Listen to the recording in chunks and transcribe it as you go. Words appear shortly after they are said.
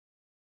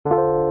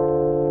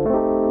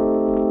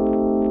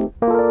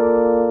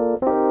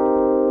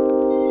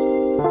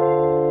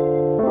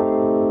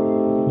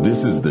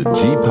This is the G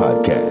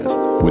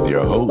Podcast with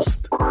your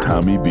host,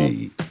 Tommy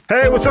B.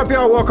 Hey, what's up,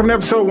 y'all? Welcome to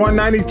episode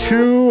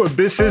 192 of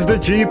This is the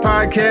G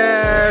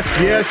Podcast.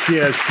 Yes.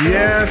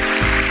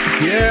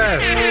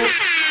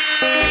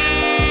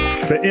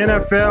 The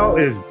NFL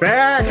is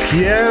back.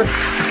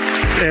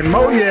 Yes. And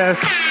yes.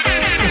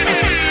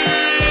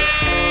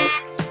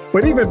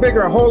 But even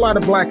bigger, a whole lot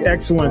of black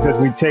excellence as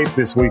we tape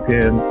this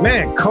weekend.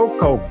 Man,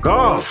 Coco,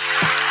 Guaff,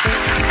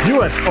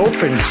 U.S.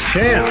 Open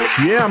champ.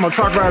 Yeah, I'm going to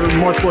talk about it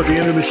more toward the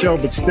end of the show,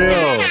 but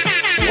still.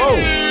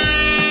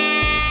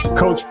 Whoa.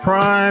 Coach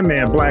Prime,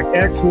 man, black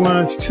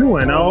excellence,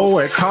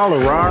 2-0 at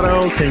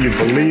Colorado. Can you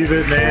believe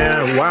it,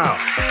 man? Wow.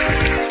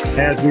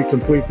 As we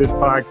complete this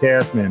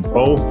podcast, man,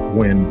 both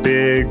win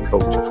big.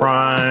 Coach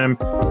Prime,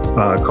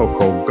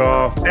 Coco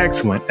Guaff.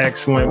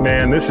 Excellent,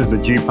 man. This is the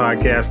G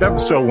Podcast,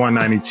 episode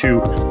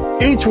 192.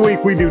 Each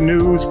week we do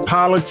news,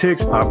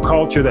 politics, pop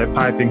culture, that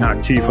piping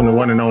hot tea from the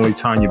one and only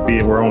Tanya B.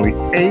 And we're only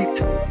 8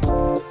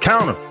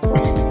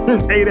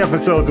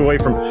 episodes away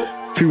from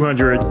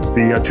 200,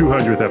 the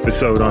 200th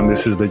episode on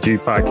This is the G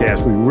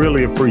Podcast. We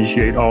really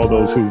appreciate all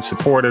those who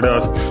supported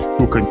us,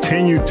 who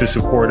continue to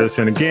support us.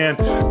 And again,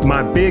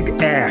 my big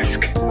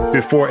ask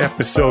before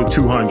episode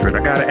 200,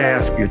 I got to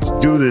ask you to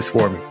do this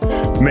for me.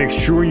 Make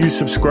sure you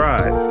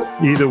subscribe,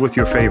 either with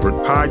your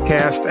favorite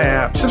podcast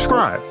app.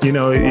 Subscribe,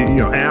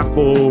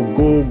 Apple,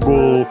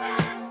 Google,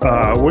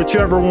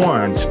 whichever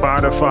one,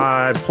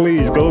 Spotify,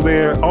 please go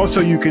there. Also,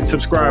 you can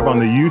subscribe on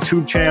the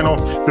YouTube channel.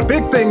 The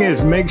big thing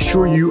is make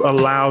sure you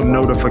allow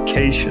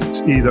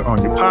notifications either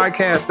on your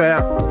podcast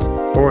app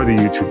or the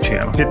YouTube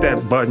channel. Hit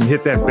that button,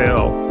 hit that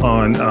bell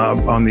on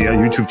the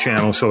YouTube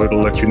channel so it'll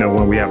let you know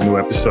when we have a new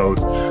episode.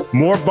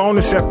 More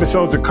bonus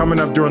episodes are coming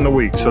up during the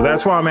week. So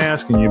that's why I'm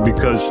asking you,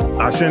 because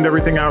I send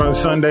everything out on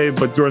Sunday,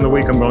 but during the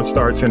week, I'm going to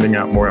start sending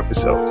out more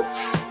episodes.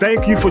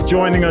 Thank you for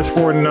joining us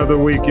for another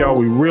week, y'all.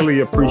 We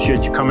really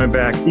appreciate you coming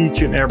back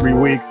each and every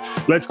week.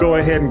 Let's go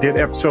ahead and get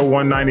episode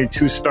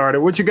 192 started.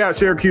 What you got,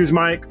 Syracuse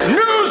Mike?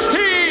 News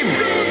team,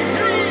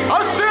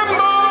 assemble!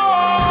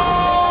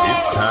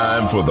 It's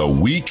time for the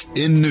Week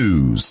in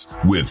News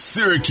with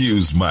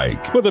Syracuse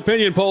Mike. With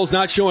opinion polls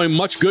not showing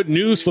much good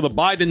news for the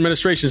Biden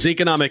administration's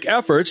economic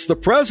efforts, the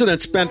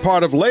president spent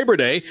part of Labor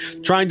Day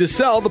trying to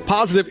sell the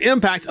positive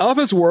impact of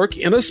his work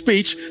in a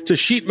speech to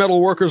Sheet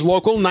Metal Workers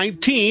Local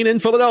 19 in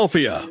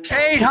Philadelphia.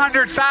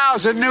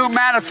 800,000 new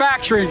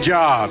manufacturing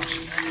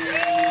jobs.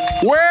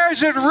 Where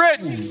is it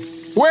written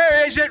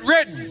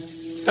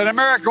that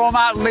America will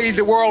not lead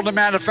the world in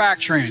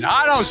manufacturing?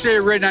 I don't see it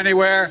written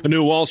anywhere. A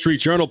new Wall Street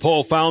Journal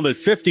poll found that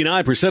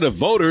 59% of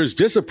voters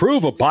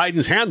disapprove of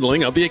Biden's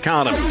handling of the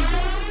economy.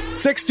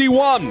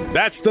 61.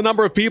 That's the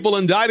number of people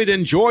indicted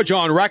in Georgia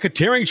on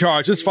racketeering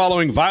charges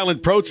following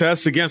violent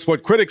protests against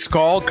what critics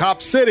call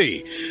Cop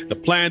City, the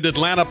planned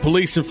Atlanta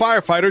police and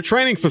firefighter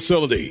training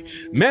facility.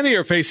 Many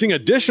are facing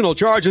additional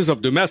charges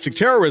of domestic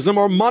terrorism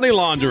or money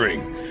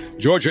laundering.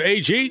 Georgia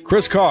AG,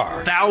 Chris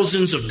Carr.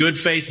 Thousands of good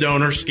faith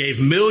donors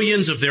gave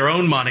millions of their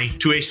own money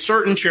to a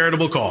certain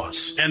charitable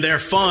cause, and their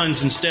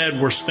funds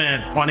instead were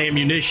spent on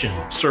ammunition,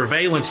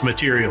 surveillance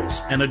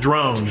materials, and a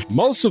drone.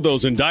 Most of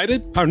those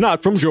indicted are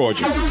not from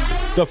Georgia.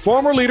 The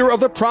former leader of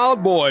the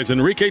Proud Boys,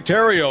 Enrique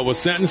Tarrio, was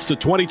sentenced to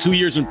 22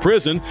 years in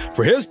prison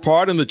for his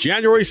part in the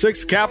January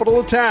 6th Capitol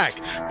attack.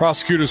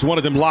 Prosecutors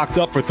wanted him locked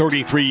up for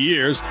 33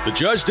 years. The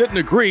judge didn't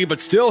agree, but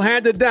still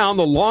handed down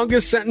the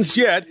longest sentence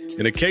yet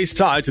in a case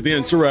tied to the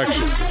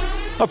insurrection.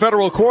 A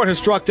federal court has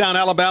struck down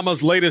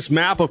Alabama's latest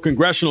map of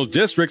congressional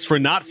districts for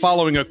not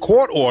following a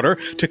court order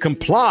to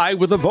comply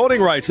with the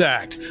Voting Rights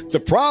Act.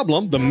 The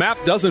problem, the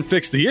map doesn't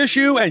fix the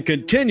issue and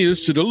continues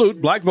to dilute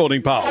black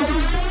voting power.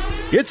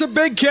 It's a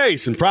big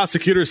case, and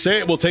prosecutors say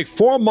it will take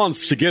 4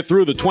 months to get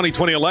through the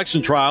 2020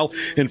 election trial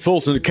in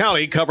Fulton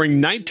County,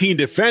 covering 19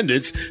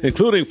 defendants,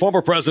 including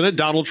former President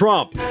Donald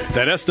Trump.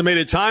 That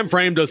estimated time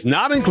frame does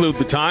not include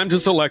the time to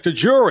select a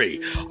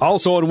jury.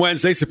 Also on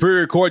Wednesday,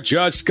 Superior Court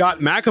Judge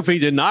Scott McAfee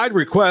denied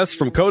requests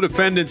from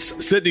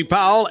co-defendants Sidney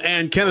Powell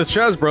and Kenneth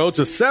Chesbrough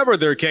to sever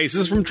their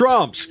cases from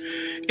Trump's.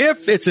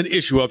 If it's an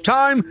issue of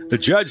time, the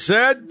judge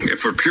said,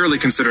 if we're purely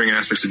considering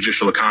aspects of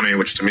judicial economy,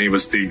 which to me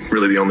was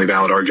really the only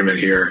valid argument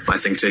here, I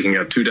think taking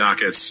up 2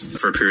 dockets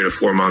for a period of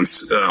 4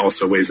 months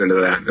also weighs into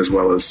that, as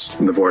well as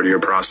the voir dire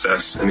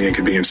process and the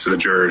inconvenience to the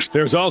jurors.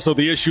 There's also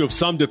the issue of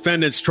some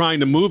defendants trying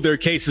to move their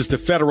cases to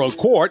federal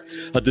court,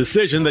 a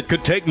decision that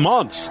could take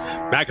months.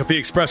 McAfee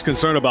expressed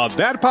concern about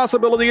that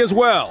possibility as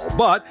well,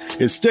 but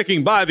is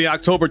sticking by the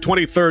October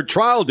 23rd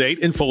trial date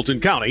in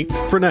Fulton County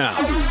for now.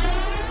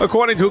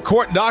 According to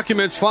court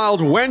documents filed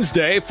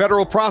Wednesday,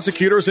 federal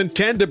prosecutors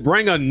intend to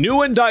bring a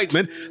new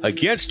indictment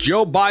against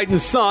Joe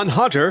Biden's son,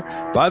 Hunter,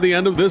 by the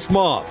end of this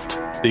month.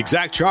 The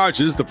exact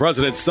charges the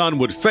president's son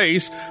would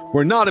face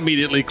were not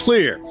immediately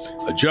clear.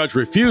 A judge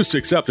refused to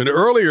accept an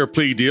earlier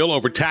plea deal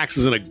over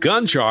taxes and a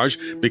gun charge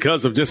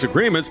because of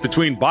disagreements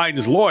between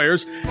Biden's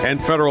lawyers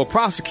and federal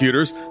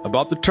prosecutors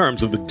about the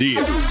terms of the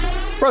deal.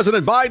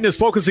 President Biden is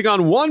focusing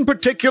on one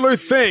particular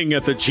thing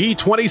at the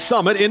G20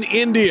 summit in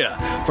India.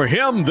 For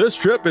him, this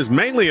trip is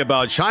mainly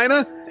about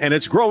China and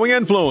its growing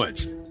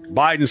influence.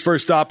 Biden's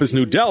first stop is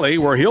New Delhi,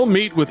 where he'll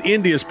meet with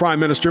India's Prime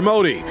Minister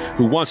Modi,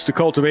 who wants to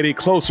cultivate a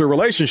closer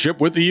relationship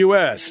with the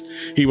U.S.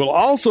 He will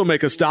also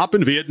make a stop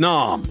in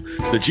Vietnam.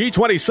 The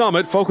G20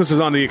 summit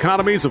focuses on the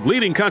economies of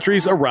leading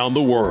countries around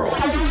the world.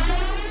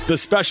 The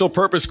special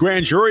purpose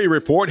grand jury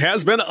report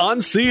has been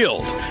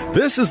unsealed.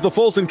 This is the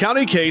Fulton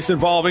County case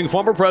involving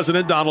former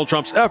President Donald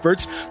Trump's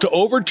efforts to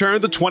overturn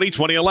the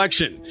 2020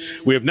 election.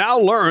 We have now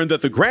learned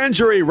that the grand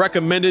jury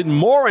recommended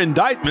more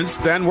indictments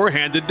than were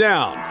handed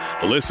down.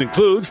 The list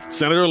includes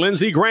Senator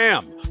Lindsey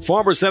Graham,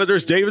 former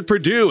Senators David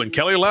Perdue and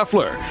Kelly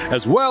Loeffler,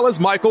 as well as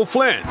Michael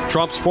Flynn,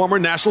 Trump's former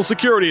national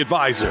security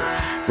advisor.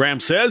 Graham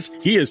says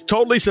he is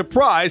totally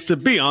surprised to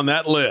be on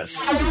that list.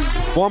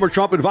 Former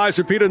Trump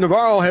advisor Peter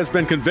Navarro has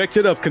been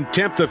convicted of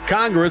contempt of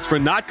Congress for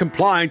not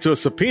complying to a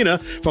subpoena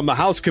from the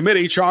House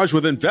committee charged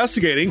with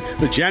investigating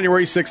the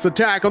January 6th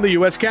attack on the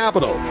U.S.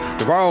 Capitol.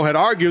 Navarro had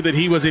argued that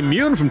he was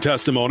immune from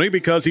testimony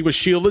because he was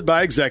shielded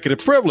by executive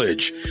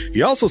privilege.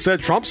 He also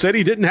said Trump said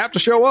he didn't have to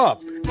show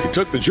up. It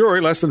took the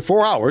jury less than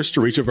 4 hours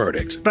to reach a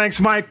verdict.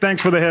 Thanks, Mike.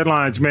 Thanks for the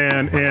headlines,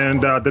 man.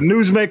 And the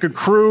Newsmaker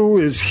crew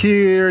is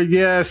here,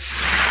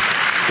 yes,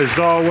 as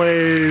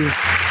always,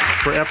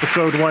 for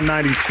episode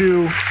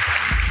 192.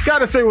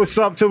 Gotta say what's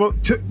up to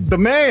the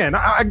man.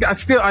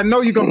 I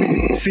know you're gonna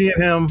be seeing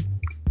him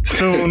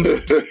soon,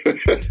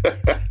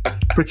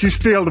 but you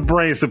still the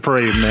brain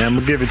supreme, man. I'm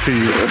gonna give it to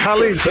you.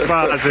 Talib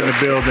Shabazz in the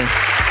building.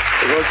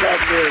 What's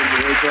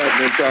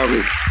happening,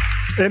 Tommy?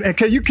 And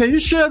can you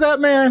share that,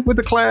 man, with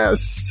the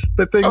class?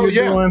 The thing you're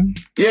doing.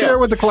 Yeah. Share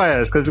with the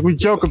class, because we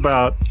joke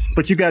about,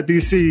 but you got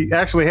DC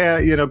actually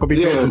gonna be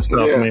doing some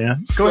stuff, man.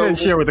 Go ahead and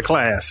share with the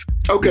class.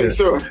 Okay,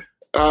 sure.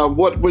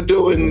 What we're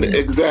doing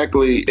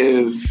exactly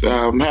is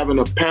having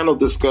a panel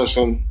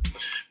discussion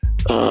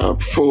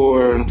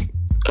for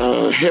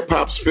hip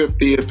hop's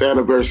 50th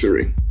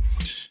anniversary.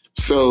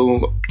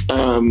 So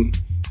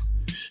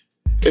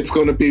it's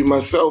going to be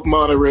myself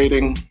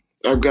moderating.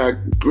 I've got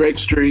Greg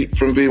Street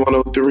from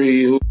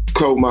V103, who's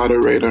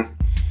co-moderator.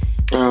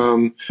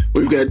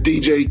 We've got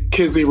DJ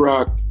Kizzy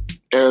Rock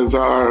as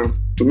our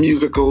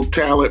musical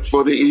talent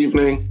for the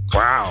evening.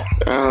 Wow.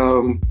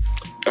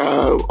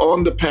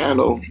 On the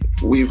panel,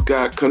 we've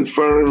got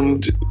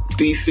confirmed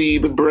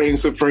DC, the Brain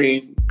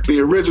Supreme, the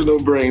original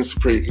Brain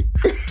Supreme.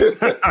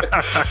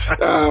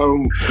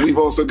 We've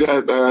also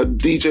got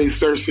DJ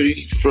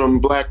Cersei from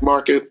Black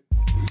Market.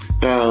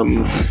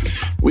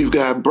 We've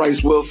got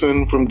Bryce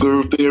Wilson from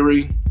Groove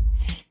Theory.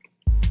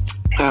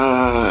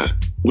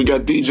 We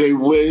got DJ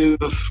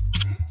Wiz,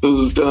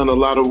 who's done a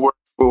lot of work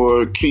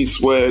for Keith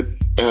Sweat.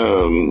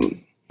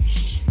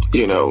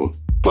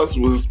 Plus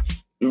was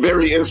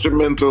very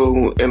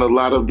instrumental in a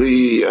lot of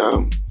the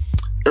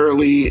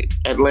early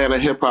Atlanta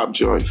hip-hop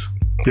joints.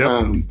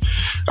 Yep.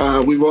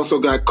 We've also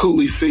got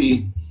Cooley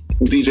C,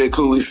 DJ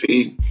Cooley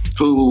C,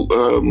 who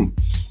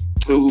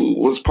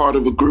was part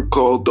of a group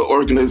called The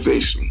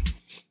Organization.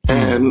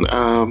 And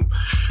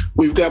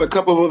we've got a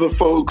couple of other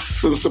folks,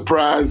 some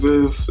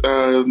surprises.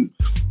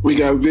 We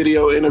got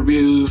video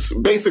interviews.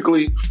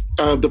 Basically,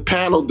 the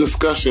panel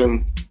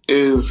discussion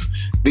is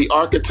the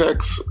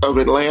architects of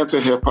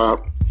Atlanta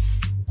hip-hop,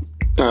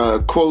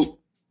 quote,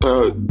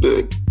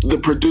 the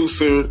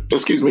producer,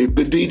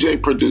 the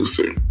DJ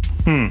producer.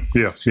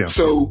 Yeah.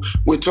 So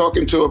we're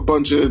talking to a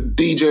bunch of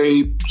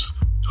DJs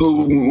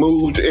who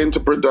moved into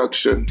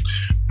production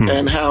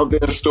and how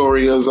their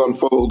story has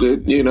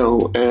unfolded,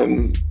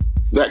 and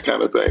that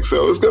kind of thing.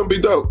 So it's going to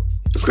be dope.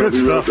 It's going to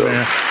be real dope,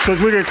 man. So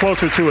as we get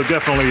closer to it,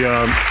 definitely,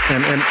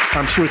 and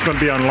I'm sure it's going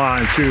to be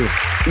online too.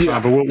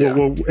 Yeah. But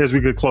we'll as we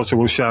get closer,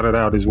 we'll shout it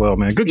out as well,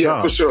 man. Good job.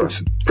 Yeah, for sure.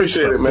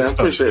 Appreciate it, man.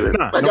 Appreciate it.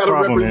 I got to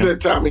represent, man.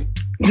 Tommy.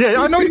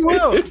 Yeah, I know you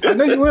will.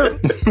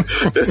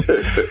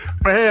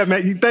 But hey,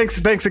 man,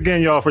 thanks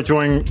again, y'all, for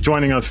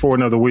joining us for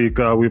another week.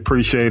 We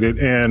appreciate it.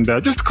 And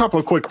just a couple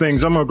of quick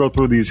things. I'm going to go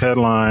through these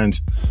headlines.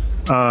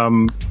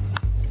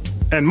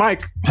 And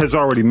Mike has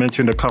already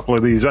mentioned a couple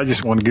of these. I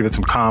just want to give it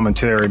some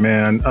commentary,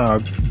 man.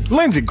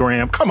 Lindsey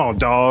Graham, come on,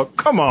 dog.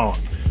 Come on.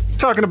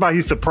 Talking about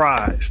he's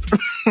surprised.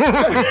 Well,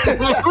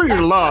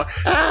 I'm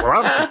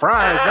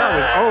surprised I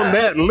was on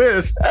that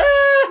list.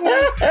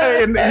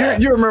 Hey,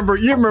 and you remember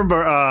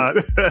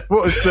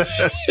what was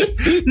that?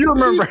 You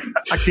remember?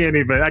 I can't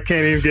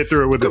even get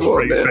through it with a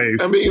straight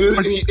face. I mean,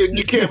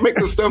 you can't make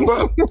this stuff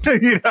up.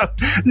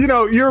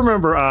 You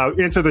remember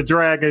Enter the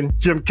Dragon,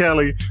 Jim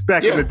Kelly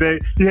back in the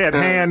day. He had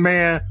Hand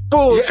Man.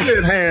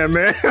 Bullshit, Hand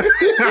Man.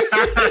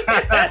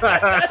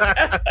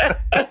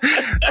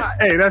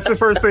 Hey, that's the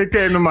first thing that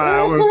came to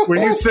mind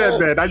when you said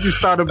that. I just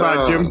thought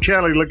about Jim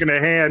Kelly looking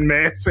at Hand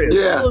Man. Saying,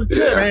 Hand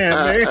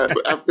Man.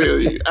 I feel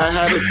you. I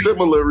had a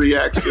similar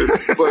reaction,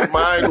 but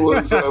mine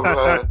was of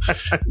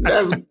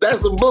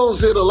that's some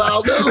bullshit,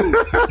 Alaudo.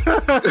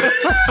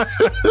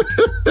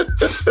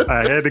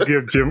 I had to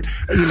give Jim.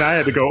 I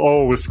had to go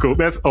old school.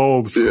 That's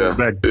old school.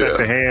 Back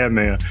to Hand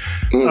Man.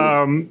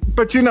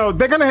 But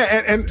they're gonna.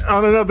 And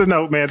on another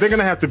note, man, they're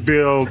gonna have to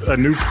build a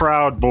new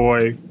Proud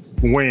Boy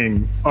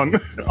wing on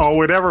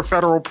whatever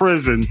federal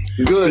prison.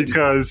 Good,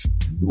 because.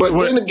 But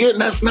then again,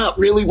 that's not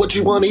really what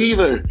you want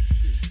either.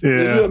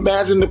 Can you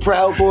imagine the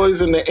Proud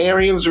Boys and the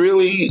Aryans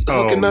really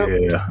hooking up?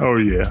 Yeah. Oh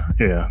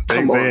yeah.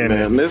 Come on,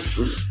 man. This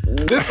is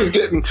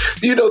getting,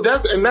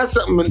 that's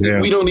something that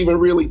we don't even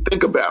really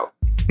think about.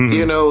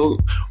 Mm-hmm.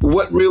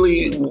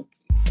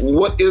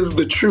 What is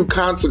the true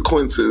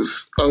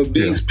consequences of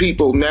these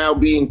people now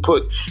being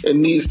put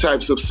in these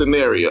types of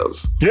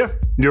scenarios? Yeah,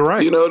 you're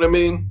right. You know what I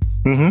mean?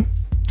 Mm-hmm.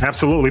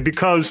 Absolutely.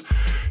 Because,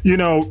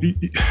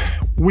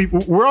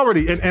 we're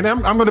already, and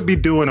I'm going to be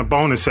doing a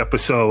bonus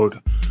episode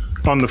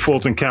on the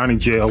Fulton County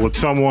Jail with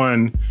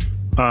someone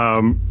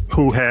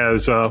who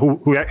has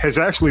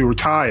actually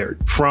retired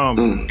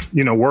from,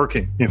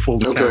 working in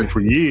Fulton County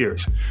for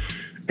years.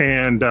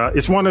 And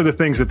it's one of the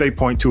things that they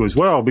point to as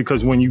well,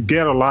 because when you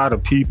get a lot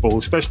of people,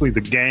 especially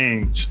the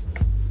gangs,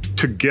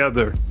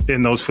 together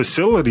in those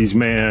facilities,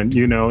 man,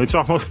 it's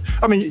almost,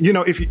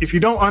 if you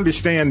don't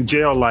understand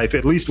jail life,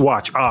 at least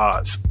watch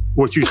Oz,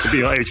 which used to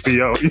be on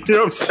HBO. You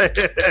know what I'm saying?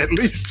 At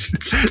least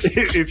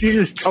if you're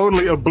just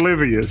totally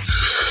oblivious,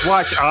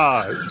 watch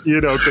Oz,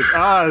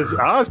 because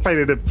Oz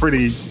painted a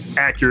pretty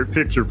accurate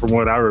picture from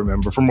what I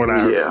remember,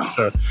 heard.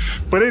 So,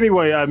 but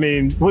anyway,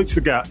 what's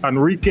the guy?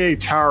 Enrique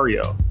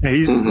Tarrio. And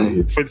he's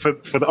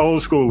for the old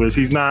schoolers,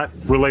 he's not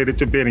related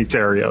to Benny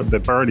Tarrio, the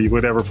Bernie,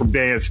 whatever, from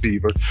Dance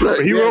Fever. Right,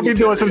 but he will be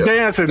doing some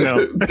dancing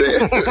though.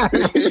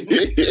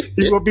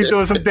 He will be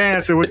doing some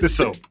dancing with the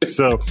soap.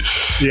 So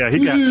yeah,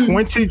 he got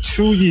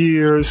 22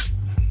 years.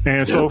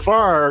 And so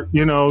far,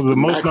 the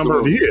most number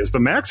of years, the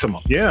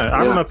maximum. Yeah.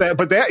 I don't know if that,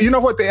 but that,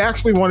 what? They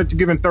actually wanted to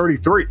give him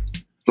 33.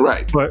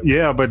 Right. But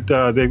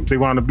they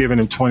wound up giving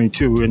him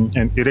 22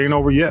 and it ain't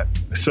over yet.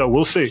 So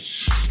we'll see.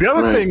 The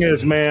other thing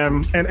is,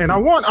 man, and I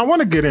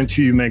want to get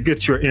into you, man,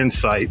 get your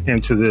insight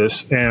into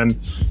this. And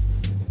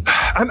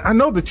I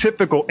know the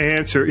typical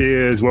answer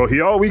is, well,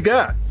 he all we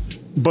got.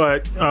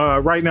 But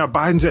right now,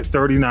 Biden's at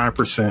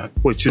 39%,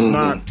 which is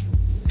not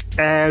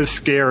as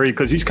scary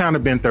because he's kind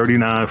of been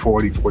 39,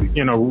 40,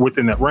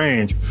 within that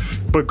range.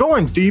 But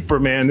going deeper,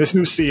 man, this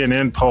new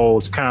CNN poll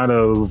is kind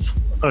of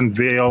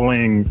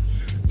unveiling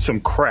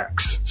some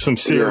cracks, some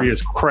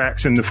serious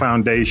cracks in the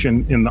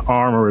foundation, in the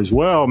armor as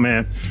well,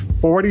 man.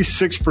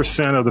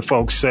 46% of the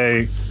folks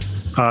say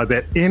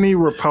that any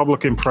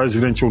Republican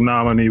presidential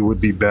nominee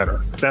would be better.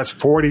 That's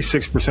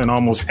 46%,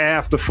 almost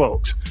half the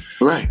folks.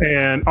 Right.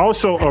 And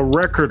also a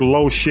record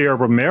low share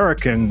of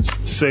Americans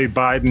say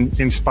Biden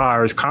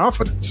inspires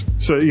confidence.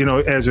 So,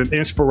 as an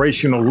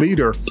inspirational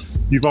leader,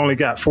 you've only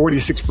got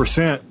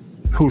 46%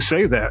 who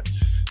say that.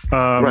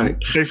 Right.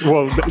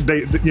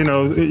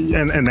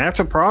 And that's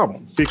a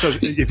problem because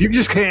if you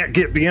just can't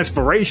get the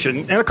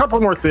inspiration, and a couple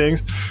more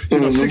things,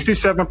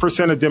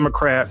 67% of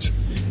Democrats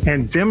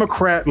and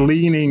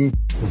Democrat-leaning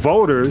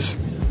voters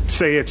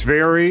say it's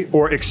very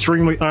or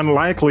extremely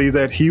unlikely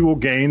that he will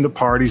gain the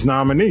party's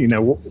nominee.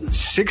 Now,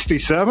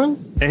 67,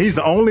 and he's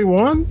the only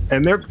one,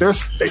 and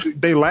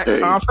they lack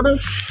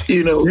confidence.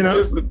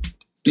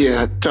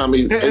 Yeah,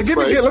 Tommy.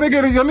 Let me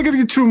give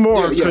you two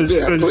more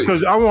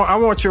because I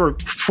want your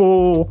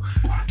full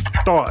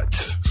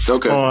thoughts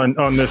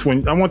on this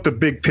one. I want the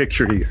big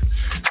picture here.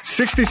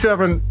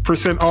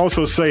 67%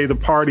 also say the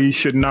party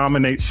should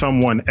nominate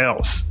someone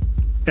else,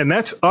 and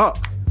that's up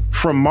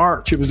from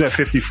March. It was at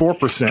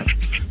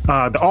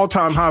 54%. The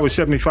all-time high was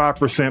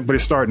 75%, but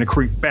it's starting to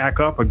creep back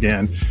up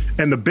again.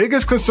 And the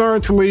biggest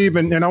concern, Talib,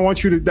 and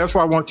that's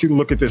why I want you to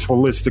look at this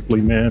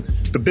holistically, man.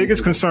 The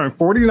biggest concern,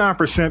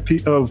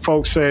 49% of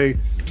folks say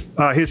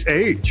his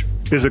age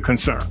is a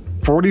concern.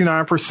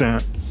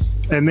 49%.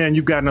 And then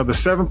you've got another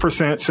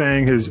 7%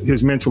 saying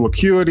his mental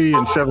acuity,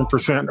 and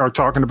 7% are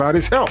talking about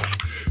his health.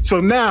 So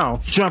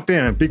now jump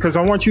in because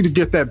I want you to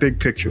get that big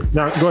picture.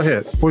 Now, go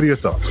ahead. What are your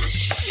thoughts?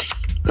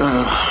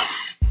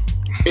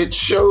 It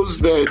shows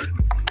that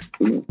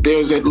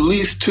there's at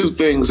least two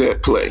things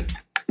at play.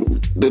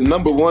 The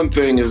number one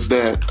thing is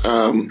that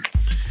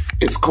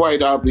it's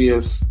quite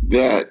obvious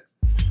that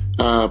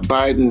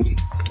Biden,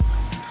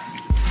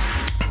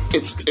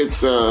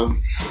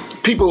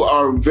 people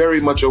are very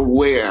much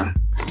aware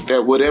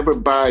that whatever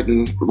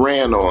Biden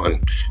ran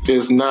on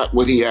is not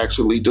what he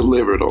actually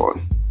delivered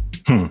on.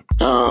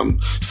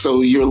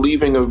 So you're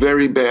leaving a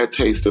very bad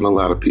taste in a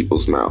lot of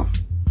people's mouth.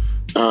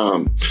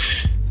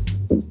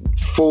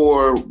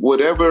 For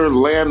whatever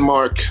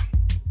landmark,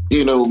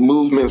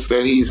 movements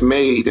that he's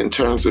made in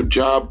terms of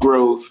job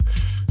growth,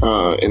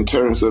 in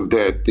terms of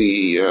that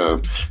the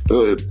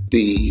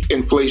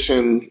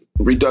Inflation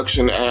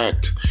Reduction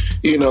Act,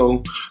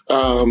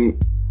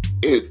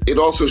 it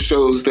also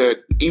shows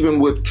that even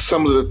with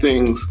some of the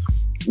things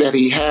that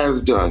he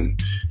has done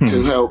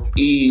to help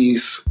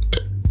ease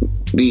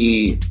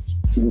the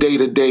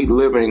day-to-day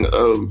living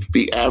of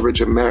the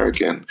average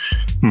American,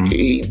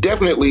 he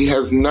definitely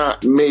has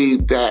not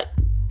made that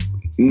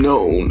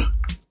known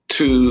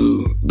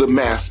to the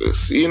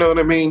masses. You know what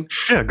I mean?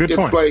 Yeah, good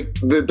point. It's like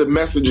the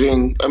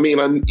messaging. I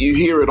mean, you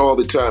hear it all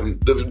the time.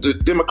 The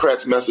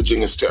Democrats' messaging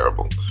is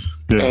terrible.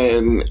 Yeah.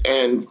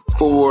 And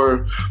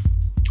for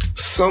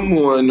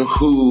someone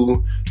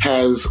who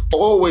has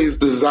always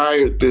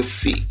desired this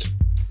seat,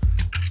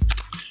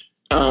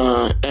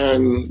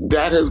 And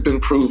that has been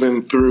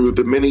proven through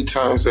the many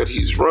times that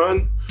he's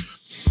run.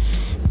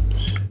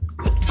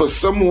 For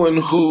someone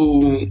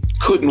who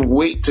couldn't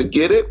wait to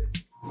get it,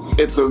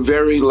 it's a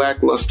very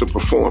lackluster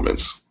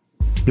performance.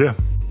 Yeah,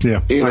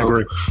 I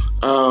agree.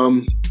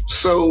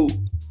 So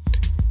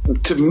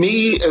to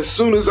me, as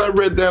soon as I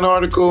read that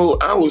article,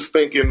 I was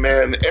thinking,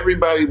 man,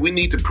 everybody, we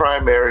need to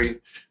primary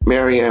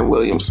Marianne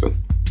Williamson.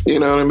 You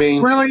know what I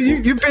mean?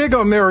 Really? You big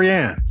on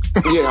Marianne?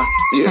 Yeah,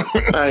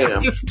 I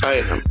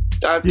am.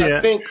 I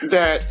think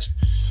that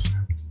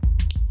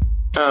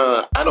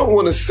I don't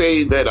want to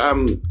say that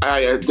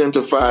I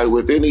identify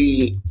with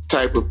any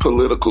type of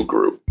political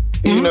group.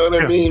 You know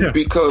what I mean?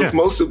 Because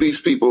most of these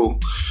people,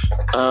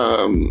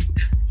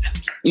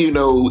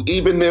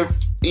 even if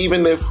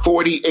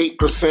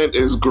 48%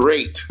 is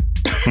great,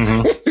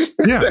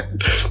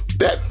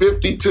 that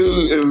 52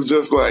 is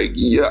just like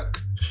yuck.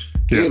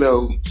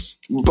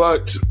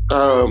 But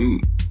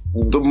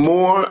the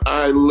more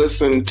I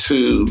listen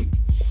to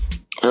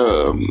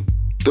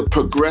the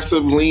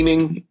progressive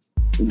leaning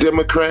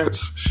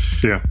Democrats,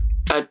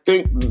 I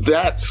think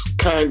that's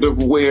kind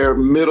of where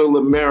middle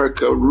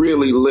America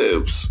really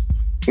lives.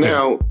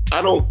 Now,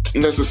 I don't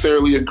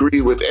necessarily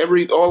agree with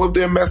all of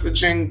their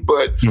messaging,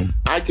 but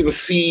I can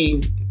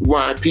see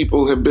why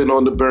people have been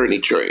on the Bernie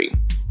train.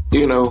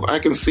 I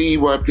can see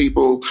why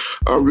people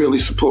are really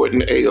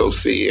supporting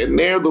AOC, and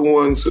they're the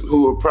ones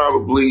who are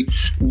probably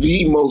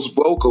the most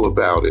vocal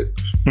about it,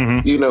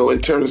 in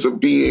terms of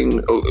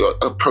being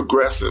a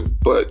progressive.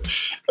 But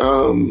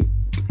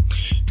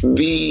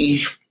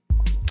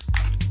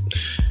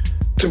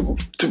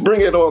to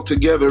bring it all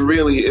together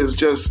really is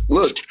just,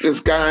 look, this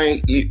guy,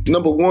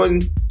 number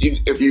one,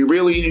 if you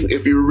really,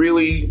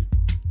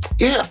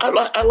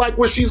 I like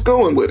where she's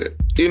going with it.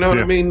 You know what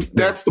I mean?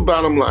 That's the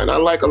bottom line. I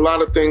like a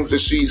lot of things that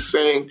she's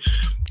saying.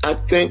 I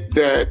think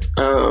that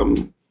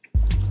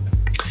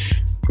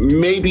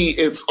maybe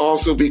it's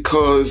also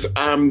because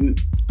I'm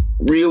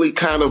really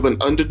kind of an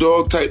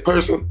underdog type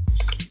person.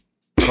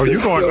 Oh,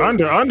 you're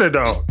going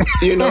underdog.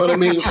 You know what I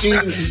mean?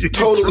 She's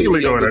totally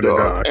the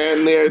underdog.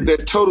 And they're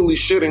totally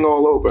shitting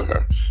all over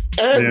her.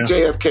 And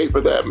JFK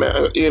for that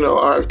matter,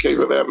 RFK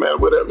for that matter,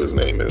 whatever his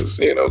name is,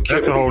 Kennedy.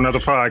 That's a whole nother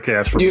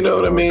podcast for you know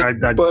what I mean?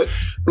 But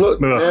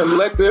look, man,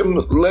 let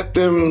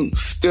them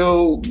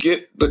still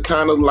get the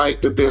kind of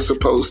light that they're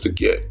supposed to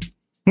get.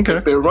 Okay.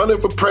 If they're running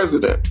for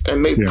president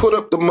and they put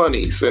up the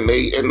monies and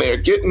they're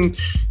getting,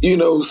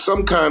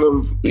 some kind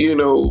of,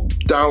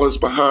 dollars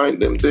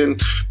behind them, then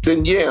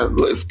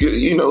let's get,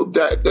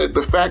 that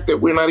the fact that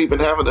we're not even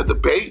having a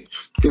debate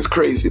is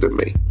crazy to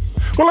me.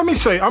 Well, let me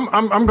say,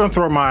 I'm going to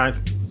throw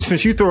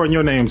since you throwing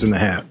your names in the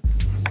hat,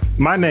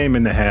 my name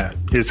in the hat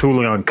is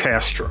Julian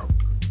Castro.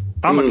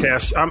 I'm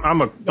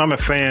a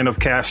fan of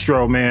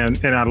Castro, man,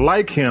 and I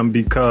like him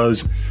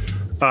because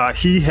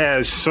he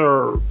has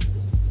served,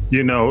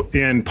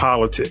 in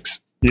politics,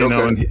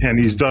 and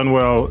he's done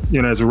well,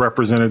 as a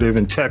representative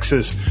in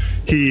Texas.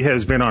 He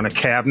has been on a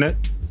cabinet.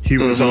 He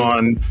was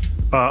on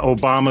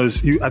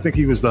Obama's, I think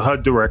he was the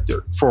HUD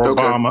director for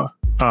Obama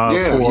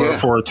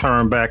for a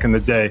term back in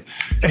the day.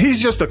 And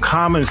he's just a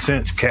common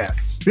sense cat.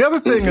 The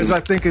other thing is I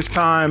think it's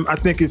time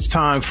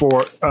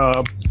for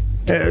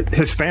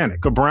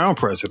Hispanic, a brown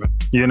president,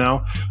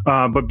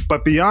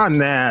 but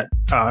beyond that,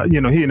 he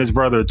and his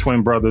brother are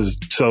twin brothers.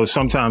 So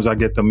sometimes I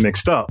get them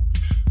mixed up,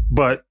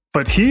 but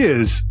he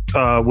is,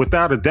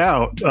 without a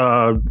doubt,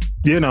 I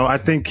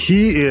think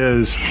he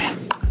is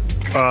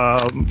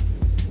a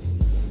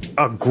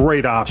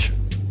great option.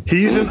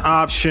 He's an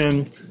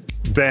option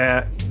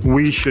that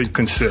we should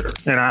consider.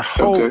 And I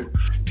hope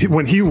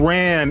when he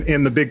ran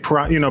in the big,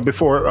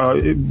 before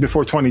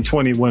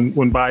 2020, when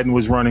Biden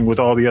was running with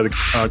all the other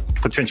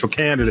potential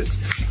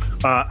candidates,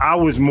 I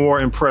was more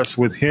impressed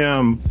with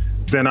him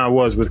than I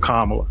was with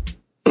Kamala.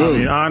 I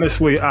mean,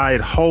 honestly, I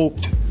had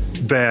hoped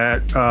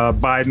that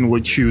Biden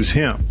would choose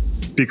him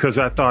because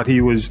I thought he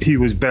was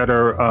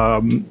better.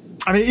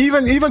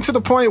 Even to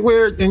the point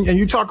where, and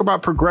you talk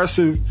about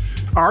progressive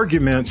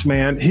arguments,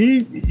 man,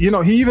 he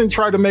even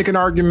tried to make an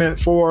argument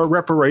for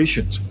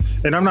reparations.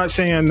 And I'm not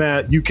saying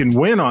that you can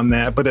win on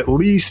that, but at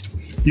least,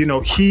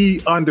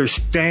 he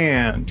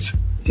understands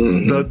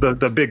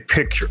the big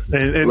picture.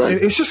 And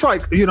it's just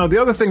like, the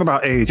other thing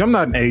about age, I'm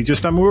not an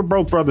ageist. I mean, we're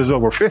both brothers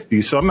over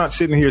 50. So I'm not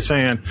sitting here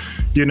saying,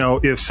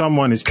 if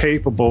someone is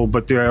capable,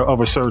 but they're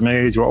of a certain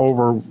age or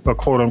over a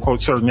quote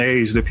unquote certain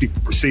age that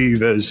people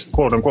perceive as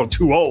quote unquote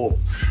too old,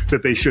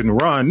 that they shouldn't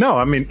run. No,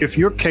 I mean, if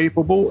you're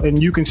capable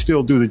and you can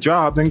still do the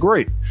job, then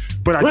great.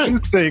 But I do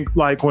think,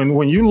 like,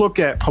 when you look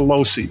at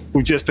Pelosi,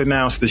 who just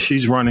announced that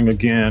she's running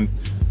again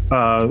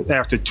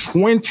after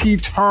 20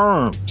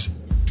 terms,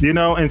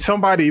 and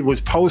somebody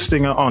was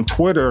posting on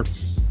Twitter,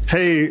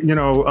 hey,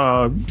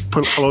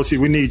 Pelosi,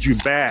 we need you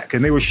back.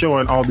 And they were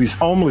showing all these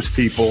homeless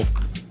people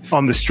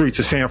on the streets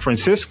of San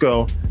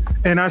Francisco.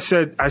 And I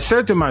said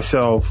to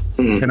myself,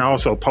 and I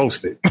also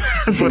posted,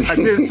 but I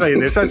did say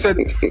this. I said,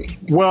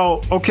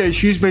 well, okay,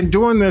 she's been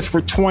doing this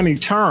for 20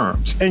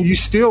 terms and you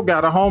still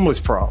got a homeless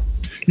problem.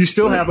 You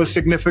still have a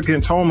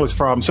significant homeless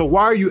problem. So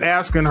why are you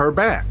asking her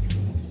back?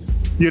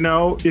 You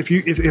know,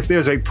 if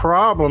there's a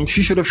problem,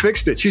 she should have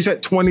fixed it. She's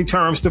had 20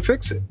 terms to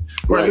fix it,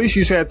 or at least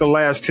she's had the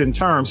last 10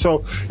 terms.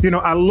 So, you know,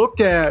 I look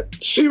at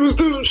she was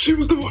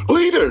the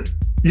leader.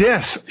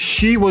 Yes,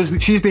 she's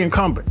the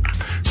incumbent.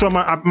 So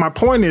my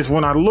point is,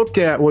 when I look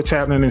at what's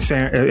happening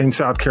in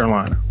South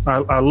Carolina,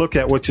 I look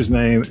at what's his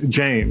name,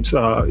 James.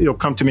 He'll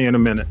come to me in a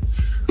minute.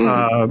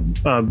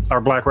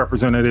 Our black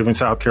representative in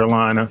South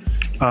Carolina,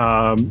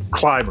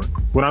 Clyburn.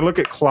 When I look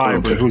at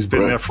Clyburn, who's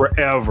been there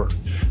forever,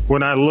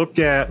 when I look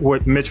at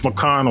what Mitch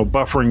McConnell,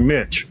 buffering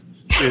Mitch,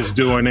 is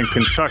doing in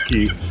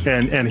Kentucky,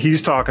 and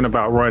he's talking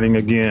about running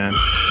again.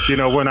 You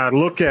know, when I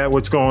look at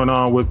what's going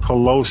on with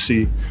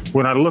Pelosi,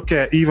 when I look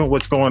at even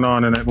what's going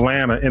on in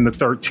Atlanta in the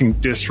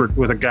 13th district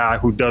with a guy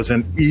who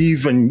doesn't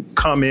even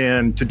come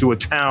in to do a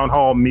town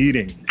hall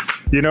meeting,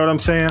 you know what I'm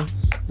saying?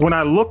 When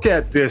I look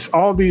at this,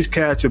 all these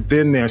cats have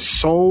been there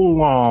so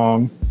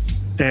long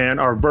and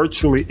are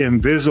virtually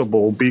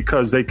invisible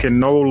because they can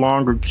no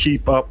longer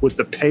keep up with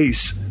the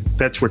pace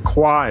that's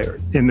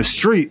required in the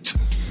streets.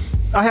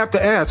 I have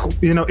to ask,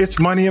 you know, it's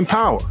money and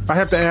power. I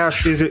have to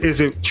ask, is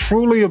it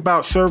truly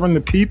about serving the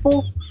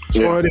people,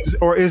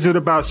 or is it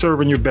about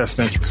serving your best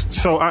interest?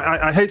 So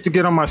I hate to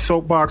get on my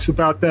soapbox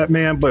about that,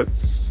 man, but,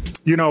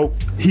 you know,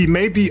 he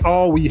may be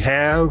all we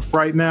have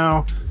right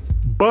now,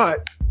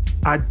 but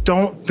I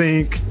don't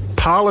think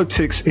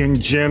politics in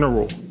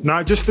general,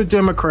 not just the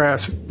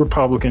Democrats,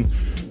 Republican,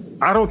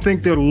 I don't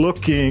think they're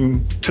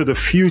looking to the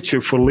future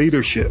for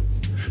leadership.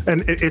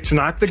 And it's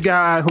not the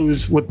guy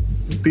who's with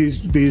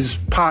these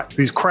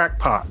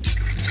crackpots,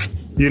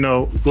 you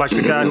know, like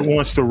the guy who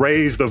wants to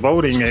raise the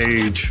voting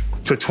age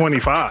to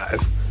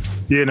 25.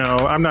 You know,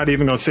 I'm not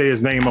even going to say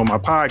his name on my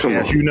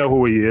podcast. You know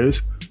who he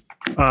is.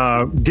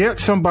 Get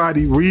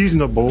somebody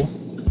reasonable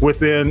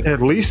within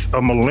at least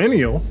a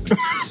millennial.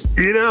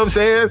 You know what I'm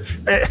saying?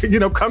 You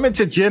know, come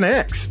into Gen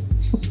X.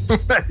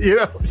 You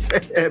know what I'm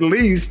saying? At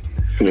least.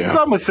 Yeah.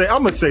 So I'm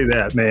gonna say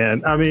that,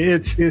 man. I mean,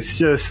 it's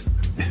just.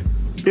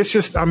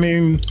 I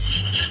mean,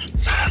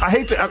 I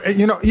hate to,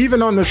 you know,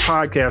 even on this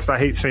podcast, I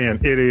hate saying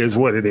it is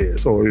what it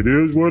is, or it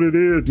is what it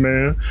is,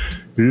 man.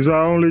 These are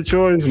our only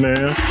choice,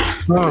 man.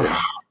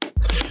 Oh.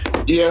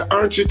 Yeah,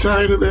 aren't you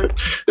tired of that?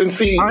 And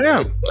see, I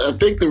am. I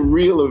think the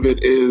real of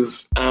it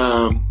is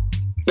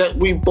that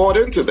we bought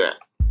into that.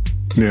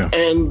 Yeah.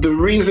 And the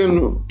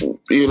reason,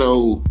 you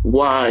know,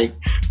 why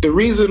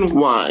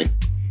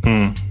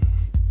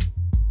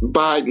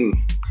Biden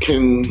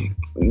can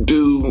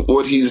do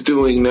what he's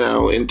doing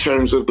now in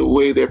terms of the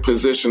way they're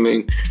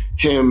positioning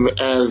him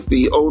as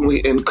the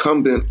only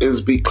incumbent is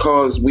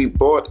because we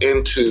bought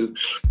into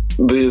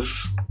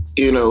this,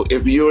 you know,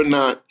 if you're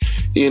not,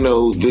 you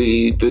know,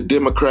 the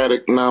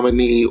Democratic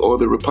nominee or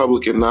the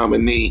Republican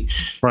nominee,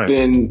 right,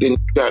 then you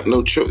got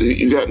no choice,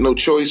 you got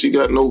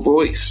no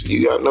voice,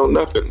 you got no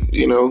nothing,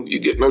 you know,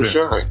 you get no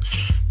shine.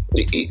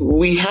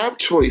 We have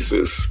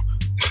choices.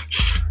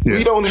 Yeah.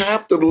 We don't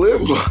have to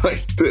live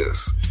like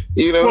this.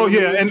 You know, well,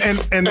 yeah, and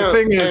the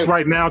thing is,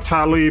 right now,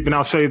 Talib, and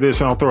I'll say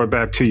this, and I'll throw it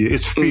back to you.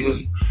 It's fear.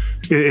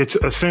 Mm-hmm. It's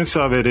a sense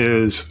of it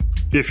is,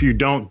 if you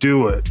don't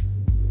do it,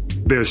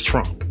 there's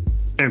Trump,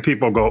 and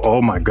people go,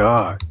 "Oh my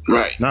God,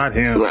 right, not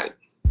him." Right.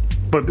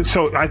 But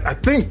so I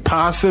think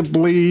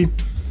possibly,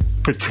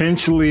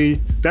 potentially,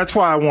 that's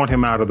why I want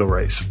him out of the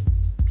race.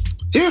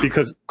 Yeah,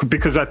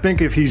 because I think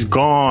if he's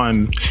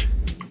gone,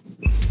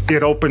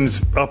 it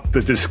opens up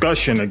the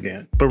discussion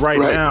again. But right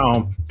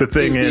now, the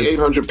thing is the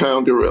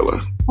 800-pound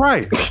gorilla.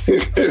 Right.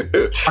 This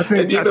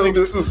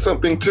is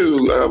something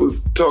too. I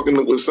was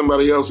talking with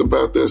somebody else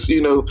about this. You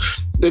know,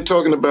 they're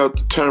talking about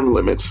the term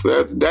limits.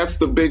 That's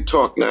the big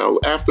talk now.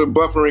 After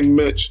buffering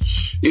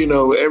Mitch, you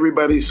know,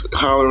 everybody's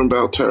hollering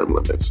about term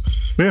limits.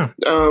 Yeah.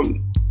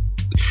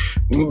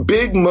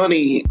 Big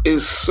money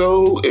is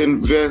so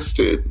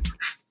invested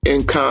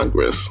in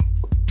Congress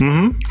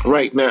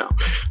right now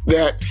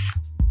that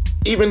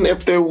even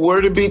if there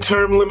were to be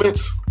term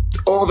limits,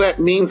 all that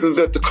means is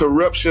that the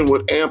corruption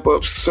would amp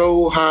up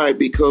so high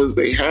because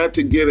they had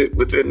to get it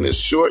within this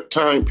short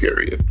time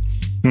period.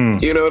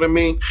 You know what I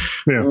mean?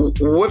 Yeah.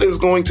 What is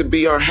going to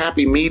be our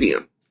happy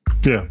medium?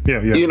 Yeah.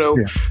 You know,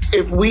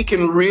 if we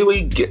can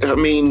really get, I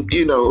mean,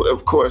 you know,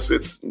 of course,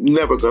 it's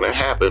never going to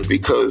happen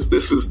because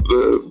this is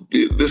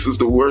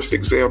the worst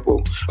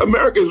example.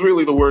 America is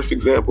really the worst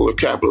example of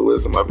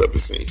capitalism I've ever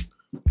seen.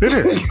 It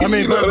is. I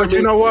mean, but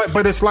you know what?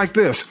 But it's like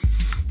this.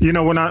 You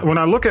know, when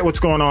I look at what's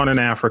going on in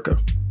Africa,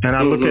 and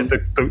I look at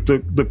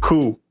the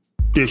coup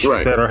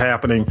issues that are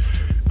happening,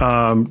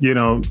 you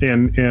know,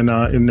 in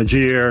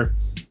Niger,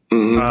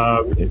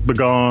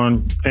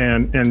 Gabon,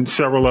 and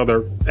several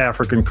other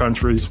African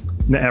countries,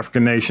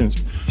 African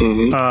nations,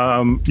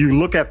 you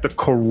look at the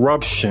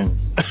corruption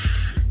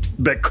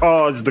that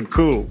caused the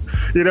coup.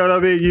 You know what I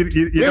mean?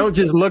 You don't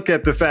just look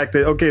at the fact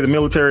that, okay, the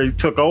military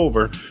took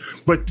over,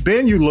 but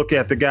then you look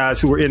at the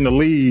guys who were in the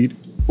lead,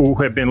 who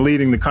have been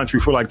leading the country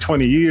for like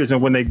 20 years.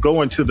 And when they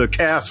go into the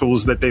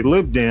castles that they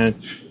lived in,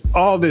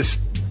 all this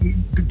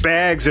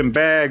bags and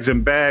bags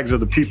and bags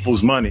of the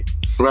people's money.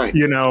 Right.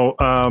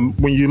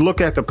 When you look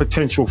at the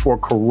potential for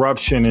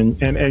corruption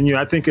and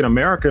I think in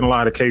America, in a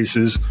lot of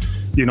cases,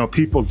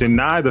 people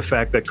deny the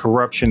fact that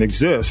corruption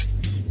exists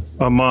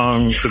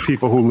among the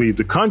people who lead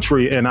the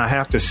country. And I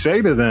have to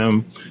say to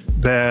them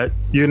that,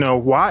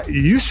 why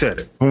you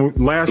said it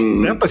last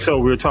episode,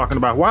 we were talking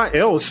about why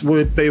else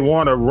would they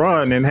want to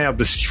run and have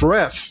the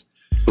stress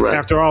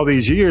after all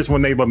these years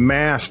when they've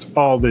amassed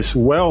all this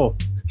wealth.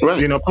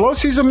 Right.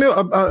 Pelosi's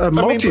a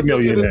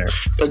multi-millionaire.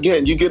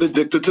 Again, you get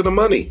addicted to the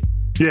money.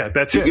 Yeah,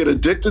 that's it. You get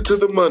addicted to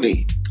the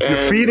money.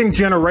 You're feeding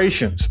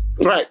generations.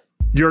 Right.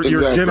 Your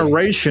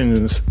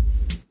generations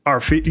are,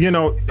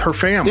 her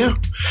family. Yeah.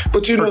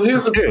 But,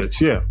 here's the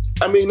kids. Yeah.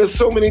 I mean, there's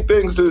so many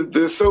things to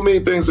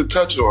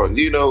touch on.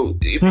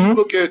 If you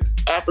look at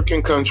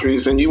African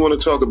countries and you want to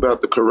talk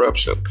about the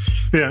corruption.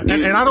 Yeah.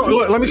 And I don't,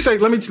 let me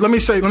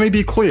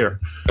be clear.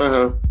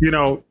 I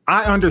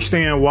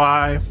understand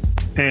why,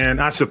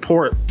 and I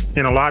support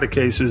in a lot of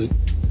cases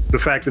the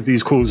fact that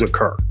these coups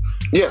occur.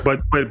 Yeah.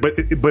 But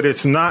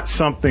it's not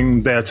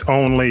something that's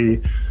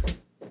only,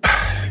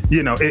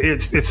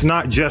 it's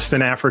not just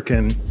an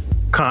African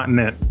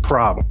continent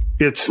problem.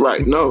 It's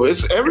right. No,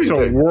 it's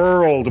everything. It's a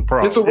world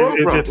problem. It's a world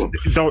problem.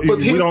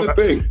 But here's the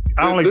thing.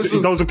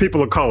 Those are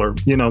people of color.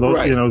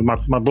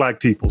 My black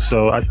people.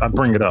 So I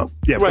bring it up.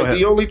 Yeah. Right.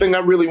 The only thing I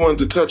really wanted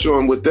to touch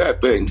on with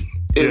that thing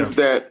is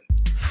that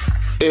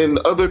in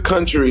other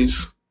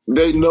countries,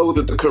 they know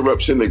that the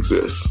corruption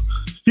exists.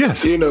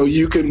 Yes.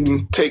 You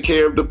can take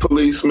care of the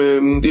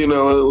policeman,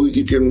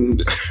 you can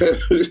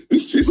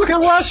look at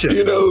Russia.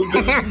 Get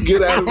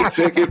out of the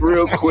ticket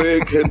real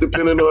quick, and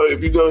depending on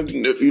if you're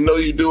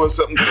doing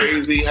something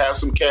crazy, have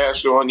some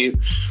cash on you.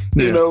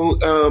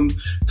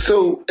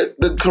 So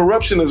the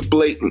corruption is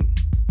blatant.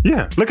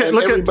 Yeah, look at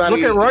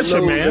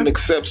Russia, man, and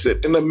accepts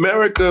it. In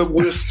America,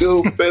 we're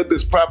still fed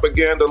this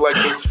propaganda like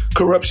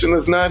corruption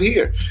is not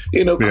here.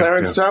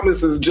 Clarence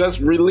Thomas is just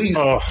released.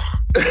 Oh.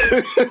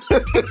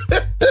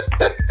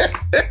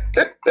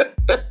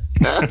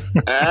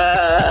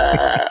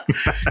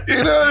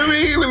 You know what I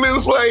mean? And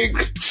it's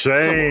like,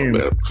 shame,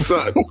 on,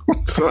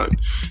 son.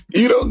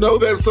 You don't know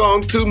that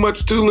song Too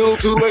Much, Too Little,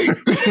 Too Late.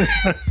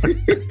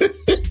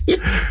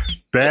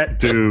 That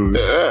dude.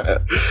 So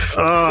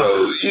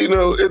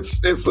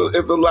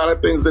it's a lot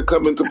of things that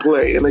come into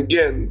play. And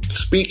again,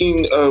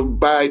 speaking of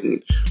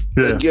Biden,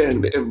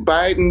 if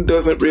Biden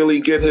doesn't really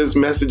get his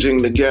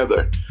messaging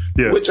together,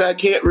 which I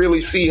can't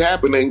really see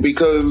happening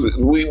because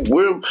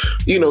we're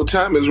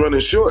time is running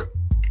short.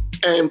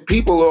 And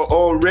people are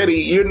already,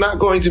 you're not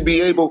going to be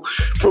able,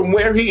 from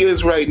where he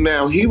is right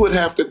now, he would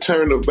have to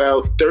turn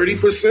about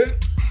 30%.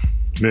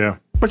 Yeah.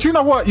 But you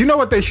know what? You know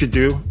what they should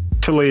do,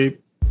 Talib?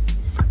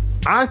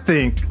 I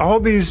think all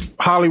these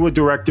Hollywood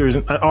directors,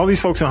 all these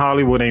folks in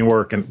Hollywood ain't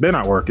working. They're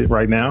not working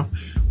right now.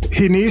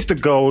 He needs to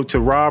go to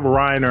Rob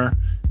Reiner.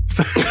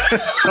 So,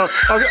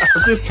 I'm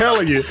just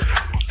telling you,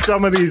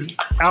 some of these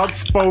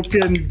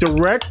outspoken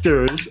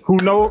directors who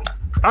know,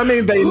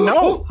 they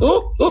know.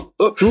 Look.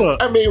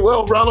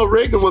 Ronald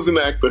Reagan was an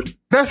actor.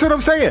 That's what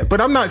I'm saying. But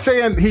I'm not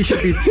saying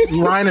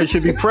Reiner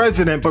should be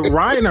president. But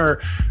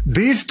Reiner,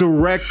 these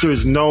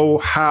directors know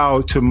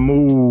how to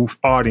move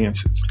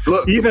audiences.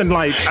 Look, even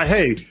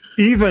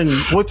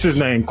what's his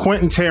name?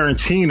 Quentin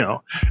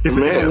Tarantino.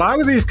 A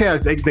lot of these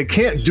guys, they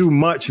can't do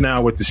much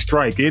now with the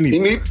strike. Anyway. He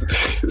needs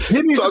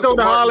to go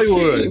to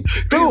Hollywood. He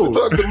needs to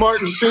talk to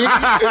Martin Sheen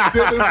and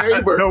Dennis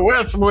Haber. The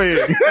West Wing.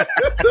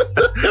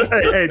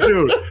 Hey,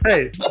 dude.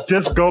 Hey,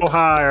 just go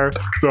hire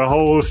the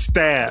whole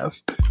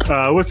staff.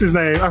 What's his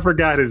name? I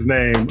forgot his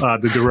name,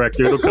 the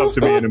director. It'll come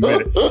to me in a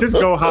minute. Just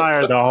go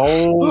hire the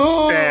whole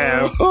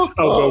staff of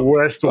the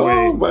West Wing.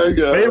 Oh, my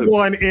God. They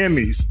won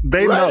Emmys.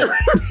 They know.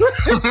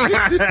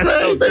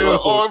 They were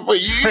on for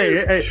years.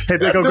 Hey,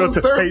 they go to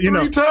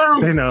three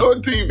terms they know.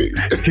 On TV.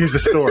 Here's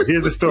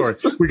the story.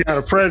 We got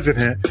a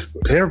president.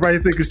 Everybody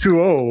think he's too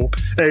old.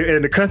 Hey,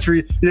 in the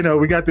country,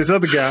 we got this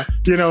other guy.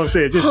 You know what I'm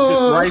saying? Just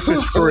write the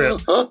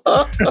script.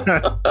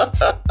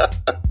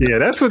 Yeah,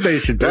 that's what they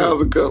should do. That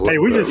was a good one. Hey,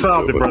 we just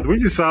solved it, brother. We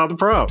just solved the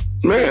problem.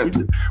 Man.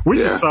 We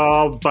just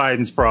solved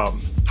Biden's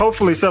problem.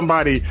 Hopefully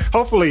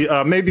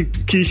maybe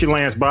Keisha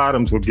Lance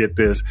Bottoms will get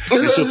this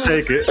and she'll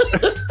take it.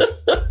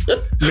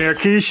 Mayor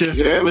Keisha.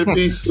 Can it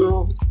be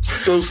so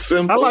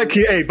simple? By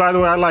the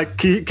way, I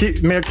like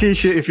Mayor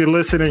Keisha, if you're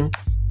listening,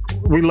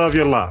 we love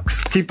your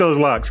locks. Keep those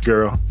locks,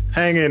 girl.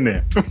 Hang in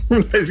there.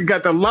 You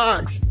got the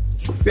locks.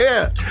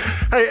 Yeah.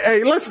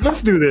 Hey,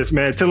 let's do this,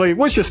 man. Talib,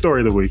 what's your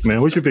story of the week,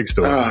 man? What's your big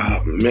story?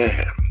 Oh,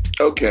 man.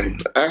 Okay.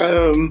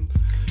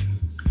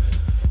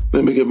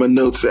 Let me get my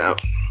notes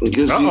out.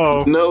 Because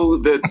you know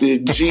that the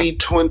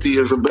G20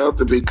 is about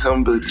to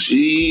become the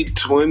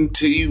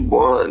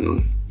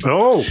G21.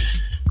 Oh.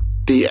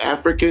 The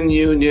African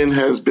Union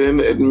has been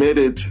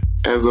admitted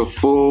as a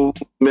full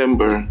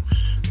member,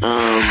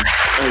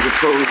 as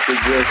opposed to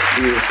just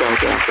being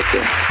South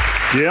Africa.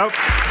 Yep.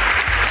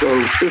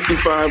 So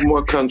 55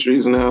 more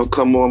countries now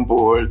come on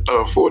board.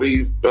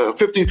 50.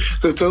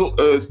 It's a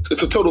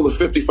total of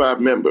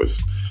 55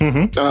 members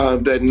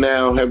that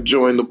now have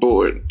joined the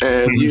board.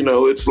 And,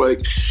 it's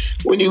like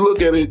when you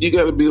look at it, you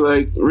got to be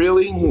like,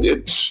 really?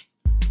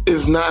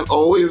 It's not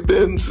always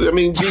been. I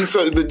mean,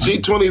 the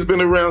G20 has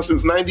been around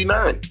since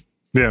 '99.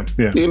 Yeah.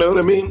 You know what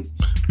I mean?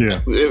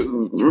 Yeah.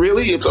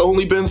 Really, it's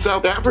only been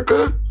South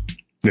Africa.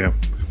 Yeah.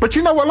 But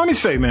you know what? Let me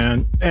say,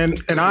 man, and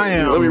I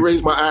am. Let me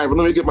raise my eyebrow.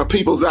 Let me get my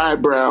people's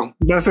eyebrow.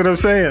 That's what I'm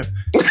saying.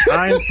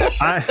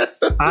 I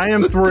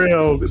am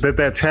thrilled that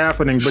that's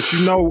happening. But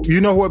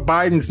you know what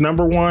Biden's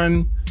number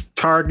one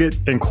target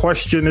and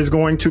question is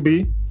going to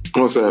be?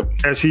 What's that?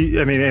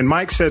 And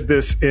Mike said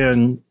this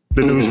in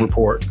the news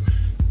report.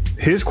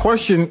 His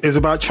question is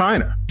about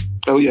China.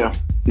 Oh yeah.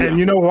 And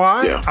you know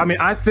why? Yeah. I mean,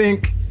 I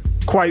think,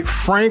 quite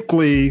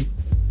frankly,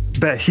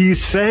 that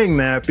he's saying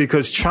that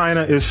because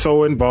China is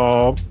so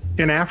involved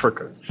in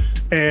Africa.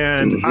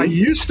 And I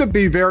used to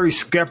be very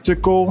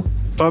skeptical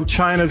of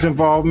China's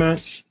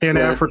involvement in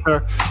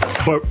Africa,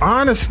 but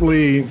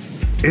honestly,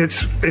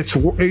 it's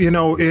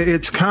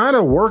kind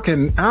of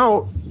working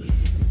out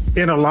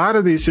in a lot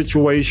of these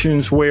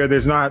situations where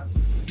there's not,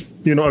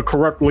 a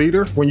corrupt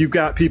leader. When you've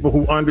got people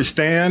who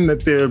understand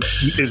that there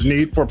is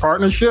need for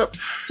partnership,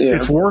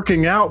 it's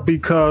working out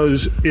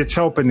because it's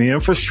helping the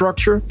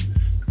infrastructure.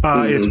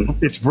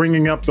 It's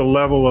bringing up the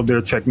level of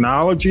their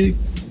technology.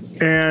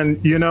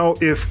 And,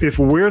 if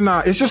we're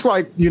not, it's just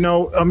like,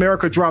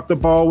 America dropped the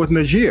ball with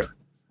Niger,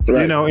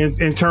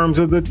 in terms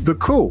of the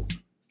coup.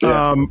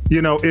 Yeah.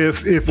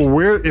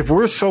 If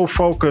we're so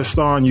focused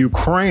on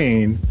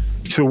Ukraine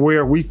to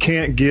where we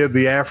can't give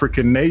the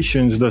African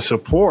nations the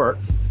support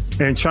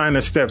and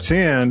China steps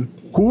in,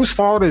 whose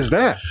fault is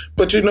that?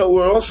 But,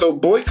 we're also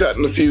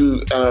boycotting a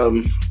few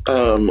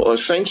or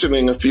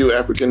sanctioning a few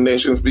African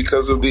nations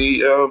because of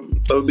the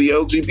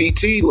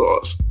LGBT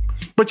laws.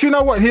 But you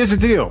know what? Here's the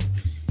deal.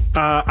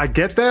 I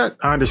get that.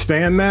 I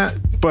understand that.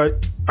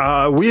 But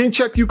we ain't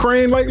checked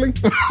Ukraine lately.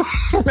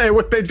 And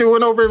what they're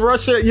doing over in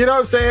Russia, you know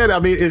what I'm saying? I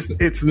mean,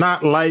 it's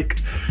not like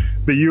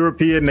the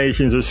European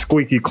nations are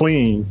squeaky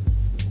clean,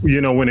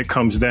 when it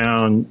comes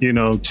down,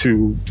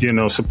 to,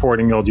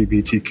 supporting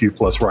LGBTQ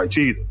plus rights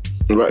either.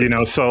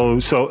 Right.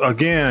 So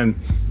again,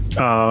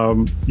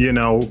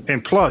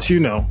 and plus,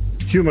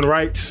 human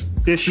rights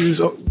issues,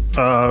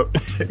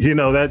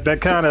 that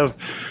kind of,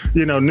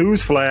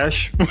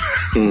 newsflash,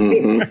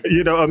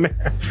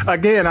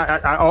 again,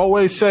 I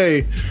always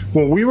say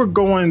when we were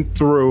going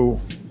through,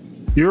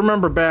 you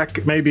remember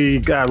back,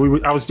 maybe, I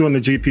was doing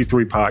the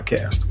GP3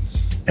 podcast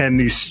and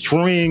the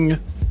string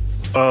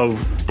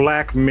of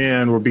black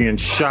men were being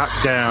shot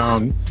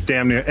down,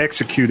 damn near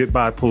executed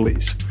by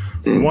police.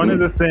 One of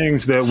the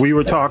things that we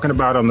were talking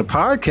about on the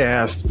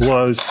podcast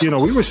was,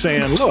 we were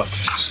saying, look,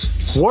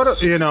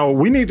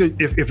 we need to,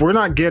 if we're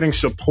not getting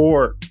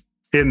support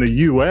in the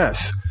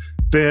U.S.,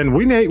 then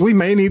we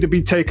may need to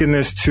be taking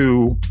this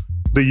to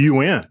the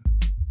UN.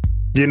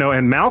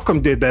 And Malcolm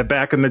did that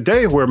back in the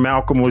day where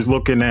Malcolm was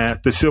looking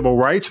at the civil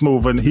rights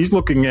movement. He's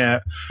looking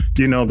at,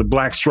 the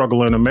black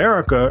struggle in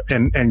America.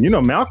 And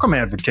Malcolm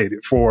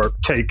advocated for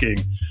taking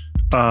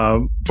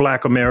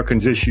black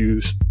Americans'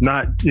 issues,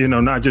 not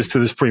just to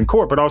the Supreme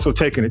Court, but also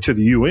taking it to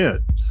the UN.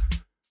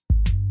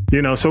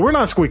 So we're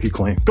not squeaky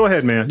clean. Go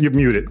ahead, man. You're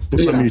muted.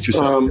 Let me mute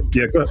yourself.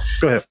 Go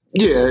ahead.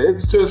 Yeah,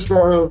 it's just,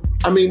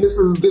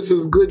 this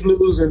is good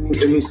news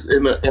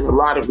in a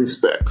lot of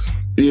respects,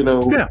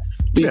 Yeah.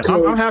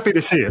 Because, I'm happy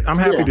to see it.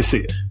 To see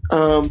it.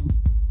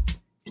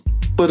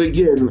 But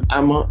again,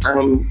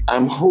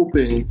 I'm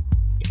hoping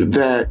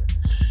that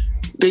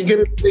they get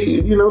it.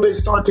 They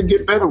start to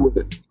get better with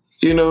it.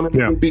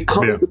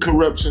 Because the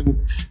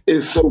corruption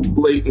is so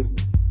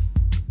blatant.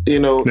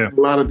 In a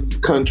lot of these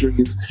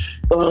countries,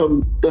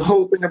 the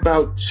whole thing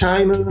about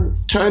China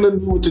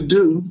knew what to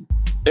do,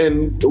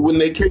 and when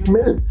they came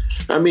in,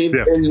 I mean,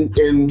 I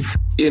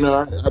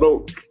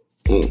don't.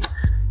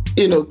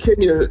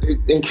 Kenya,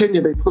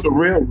 they put a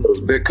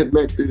railroad that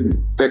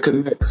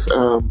connects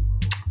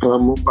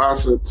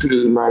Mombasa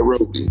to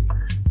Nairobi.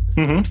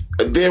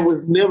 There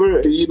was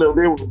never, there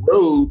were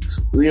roads,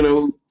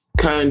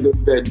 kind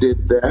of that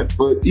did that,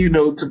 but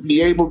to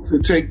be able to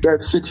take that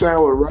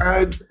 6-hour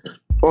ride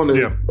on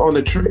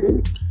a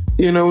train,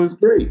 is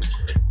great.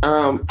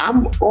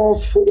 I'm all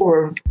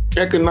for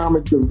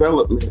economic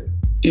development,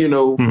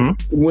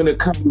 when it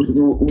comes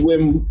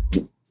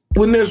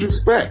when there's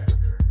respect.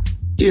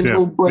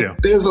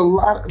 But there's a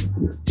lot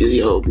of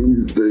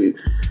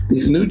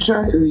these new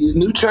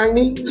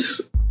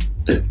Chinese.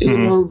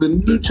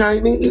 The new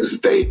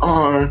Chinese, they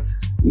are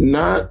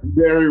not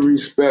very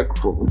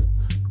respectful.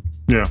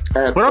 Yeah,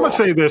 but I'm gonna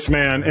say this,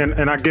 man,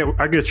 and I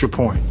get your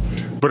point,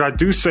 but I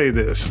do say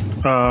this: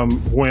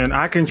 when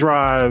I can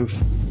drive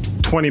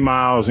 20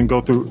 miles and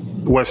go through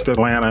West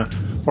Atlanta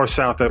or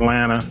South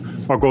Atlanta,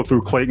 or go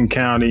through Clayton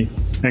County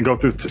and go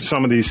through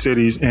some of these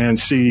cities and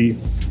see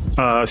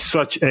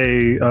such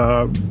a,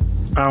 I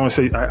don't want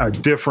to say a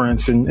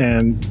difference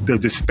and the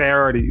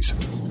disparities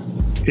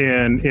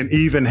in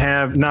even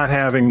not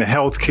having the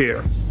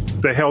healthcare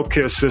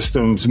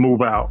systems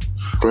move out,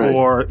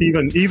 or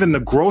even the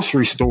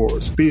grocery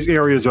stores. These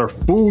areas are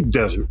food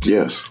deserts.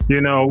 Yes.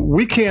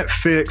 We can't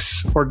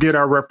fix or get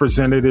our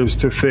representatives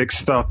to fix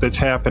stuff that's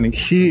happening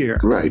here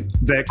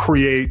that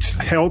creates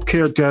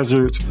healthcare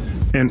deserts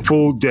and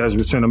food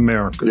deserts in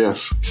America.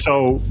 Yes.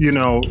 So,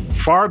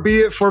 far be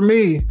it for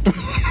me.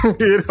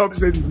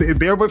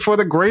 There but for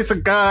the grace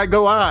of God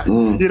go I.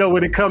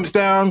 When it comes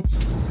down,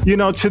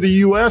 to the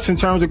U.S. in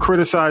terms of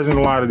criticizing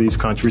a lot of these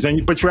countries.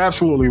 But you're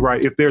absolutely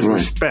right. If there's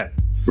respect.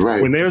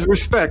 Right. When there's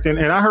respect, and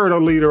I heard a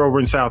leader over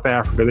in South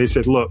Africa, they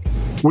said, look,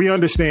 we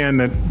understand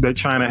that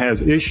China has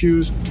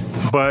issues,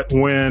 but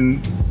when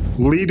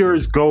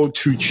leaders go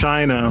to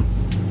China,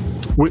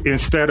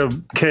 instead of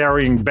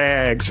carrying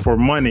bags for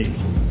money,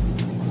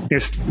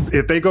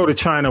 if they go to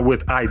China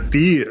with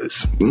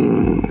ideas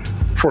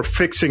for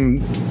fixing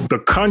the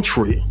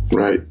country,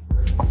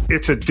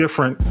 it's a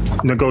different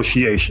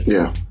negotiation.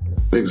 Yeah.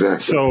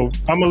 Exactly. So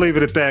I'm gonna leave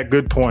it at that.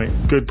 Good point.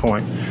 I'm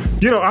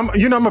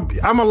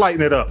gonna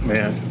lighten it up,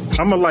 man.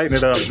 I'm gonna lighten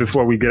it up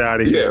before we get out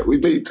of here. Yeah, we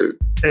need to.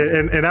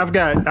 And I've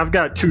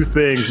got two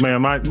things,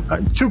 man.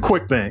 Two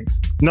quick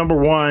things. Number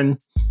one,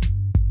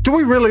 do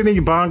we really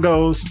need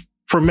bongos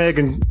for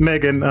Megan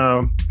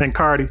and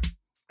Cardi?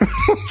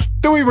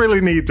 Do we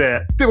really need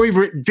that? Did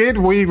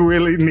we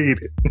really need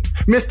it,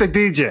 Mr.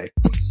 DJ?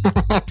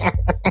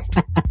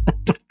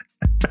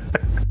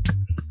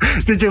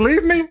 Did you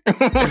leave me?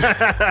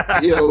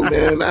 Yo,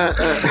 man.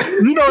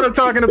 You know what I'm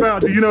talking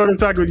about? Do you know what I'm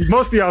talking about?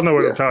 Most of y'all know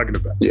what I'm talking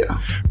about. Yeah.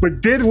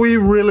 But did we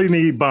really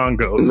need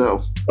bongos?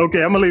 No.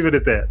 Okay, I'm going to leave it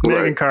at that.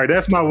 Megan Cardi,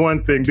 that's my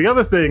one thing. The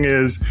other thing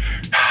is,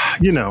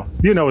 it's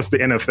the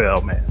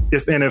NFL, man.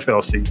 It's the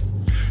NFL season.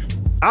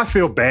 I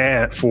feel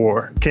bad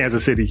for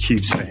Kansas City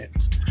Chiefs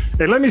fans.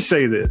 And let me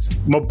say this.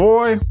 My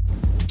boy,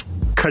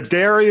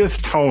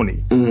 Kadarius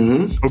Toney,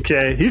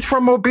 okay, he's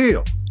from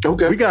Mobile.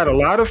 Okay. We got a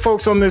lot of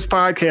folks on this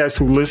podcast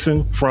who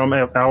listen from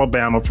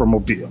Alabama, from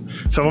Mobile.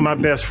 Some of my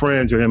best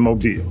friends are in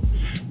Mobile.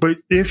 But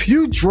if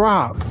you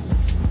drop,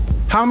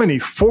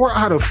 4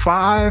 out of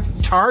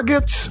 5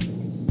 targets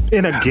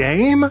in a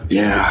game?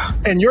 Yeah.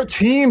 And your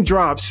team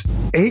drops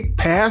 8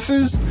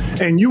 passes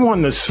and you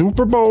won the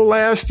Super Bowl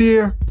last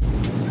year?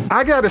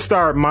 I got to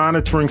start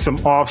monitoring some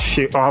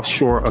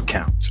offshore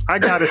accounts. I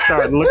got to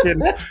start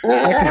looking.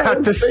 I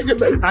got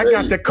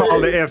to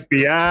call the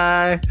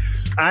FBI.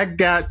 I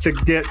got to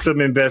get some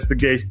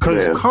investigation.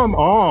 Because come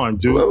on,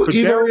 dude. Well,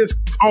 Kadarius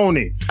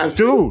Toney.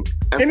 Dude.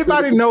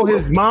 Anybody know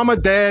his mama,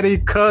 daddy,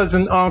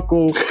 cousin,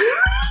 uncle?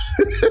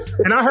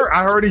 And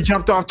I heard he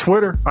jumped off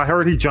Twitter.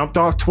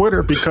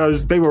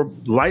 Because they were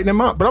lighting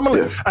him up. But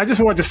I just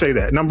wanted to say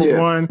that. Number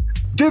one,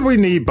 did we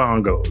need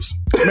bongos?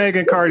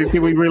 Megan Cardi,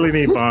 did we really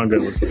need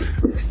bongos?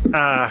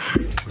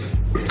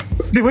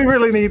 Did we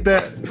really need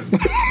that?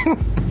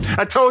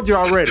 I told you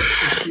already.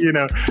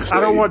 I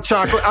don't want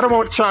chocolate. I don't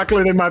want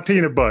chocolate in my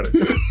peanut butter.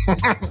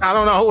 I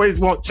don't always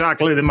want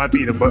chocolate in my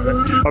peanut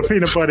butter or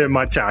peanut butter in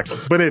my chocolate.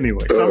 But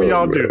anyway, some of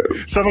y'all do.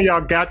 Some of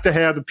y'all got to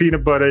have the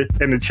peanut butter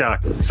and the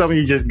chocolate. Some of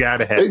you just got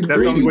to have it.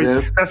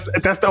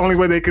 That's the only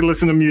way they can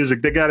listen to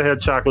music. They got to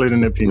have chocolate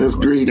in their peanut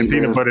butter. Greedy, and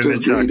peanut butter in their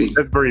chocolate.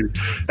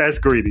 That's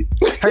greedy.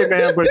 Hey,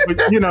 man, but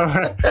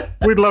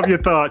we'd love your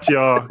thoughts,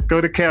 y'all.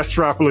 Go to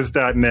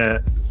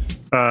castropolis.net.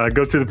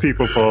 Go to the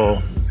people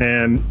poll.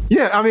 And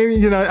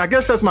I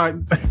guess that's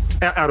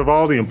out of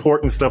all the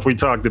important stuff we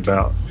talked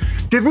about,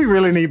 did we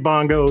really need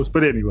bongos?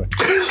 But anyway,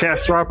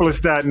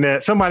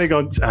 castropolis.net. Somebody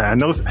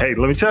hey,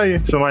 let me tell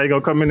you, somebody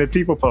gonna come in the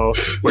people poll.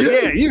 Well,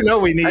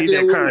 we need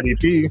that Cardi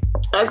B.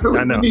 Actually,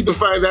 we need to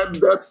find out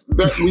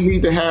that we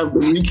need to have the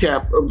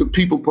recap of the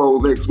people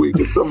poll next week.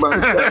 If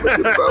somebody's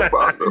talking about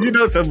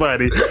bongos.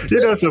 somebody,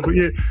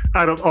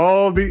 out of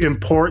all the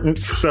important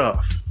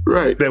stuff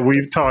that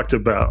we've talked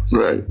about,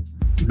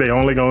 they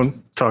only gonna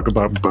talk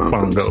about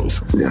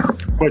bongos. Yeah.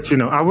 But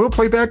I will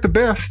play back the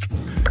best.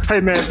 Hey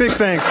man, big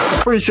thanks.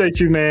 Appreciate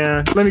you,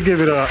 man. Let me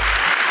give it up.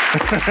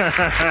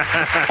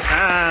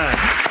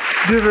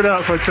 Give it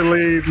up for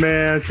Talib,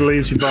 man.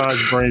 Talib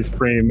Shabazz, Brain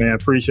Supreme, man.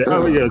 Appreciate it.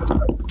 Oh, yeah.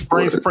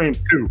 Brain Supreme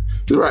 2.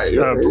 Right,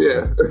 yeah.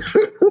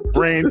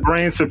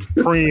 Brain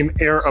Supreme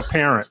Heir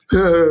Apparent.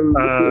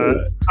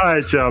 All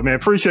right, y'all, man.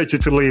 Appreciate you,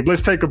 Talib.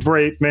 Let's take a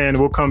break, man.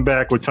 We'll come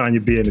back with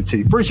Tanya B and the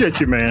T. Appreciate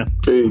you, man.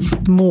 Peace.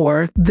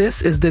 More.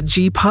 This is the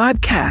G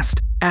Podcast.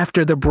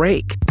 After the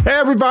break. Hey,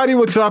 everybody.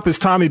 What's up? It's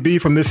Tommy B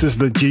from This Is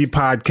the G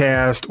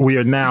Podcast. We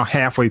are now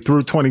halfway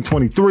through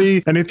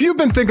 2023. And if you've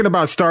been thinking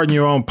about starting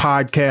your own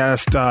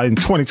podcast in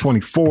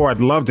 2024, I'd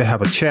love to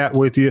have a chat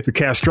with you. The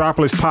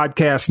Castropolis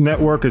Podcast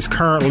Network is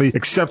currently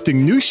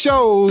accepting new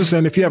shows.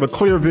 And if you have a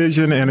clear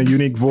vision and a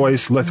unique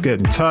voice, let's get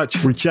in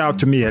touch. Reach out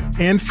to me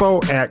at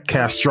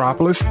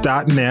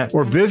info@castropolis.net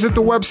or visit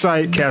the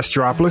website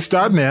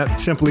castropolis.net.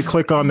 Simply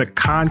click on the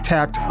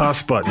Contact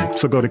Us button.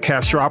 So go to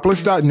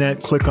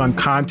castropolis.net, click on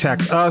Contact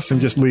contact us and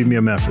just leave me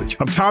a message.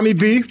 I'm Tommy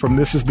B from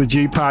This Is the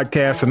G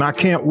Podcast, and I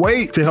can't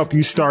wait to help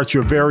you start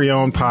your very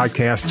own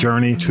podcast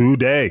journey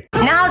today.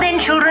 Now then,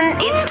 children,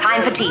 it's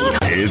time for tea.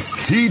 It's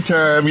tea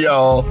time,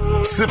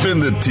 y'all. Sipping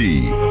the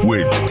tea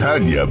with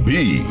Tanya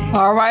B.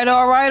 All right.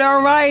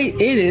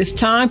 It is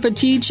time for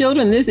tea,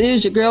 children. This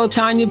is your girl,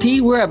 Tanya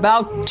P. We're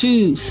about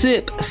to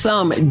sip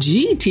some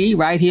GT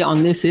right here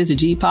on This Is the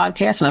G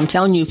Podcast. And I'm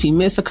telling you, if you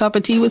miss a cup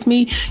of tea with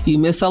me, you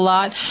miss a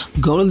lot.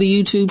 Go to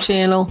the YouTube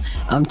channel.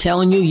 I'm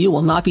telling you, you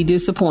will not be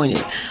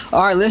disappointed.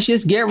 All right, let's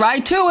just get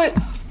right to it.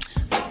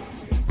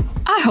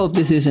 I hope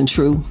this isn't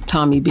true,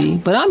 Tommy B,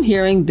 but I'm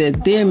hearing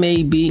that there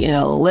may be an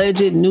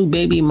alleged new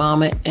baby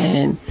mama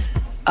and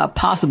a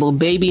possible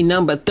baby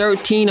number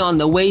 13 on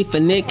the way for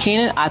Nick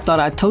Cannon. I thought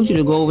I told you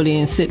to go over there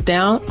and sit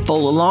down,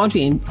 fold the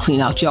laundry, and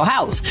clean out your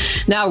house.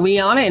 Now,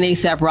 Rihanna and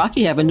A$AP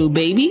Rocky have a new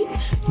baby.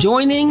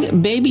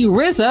 Joining baby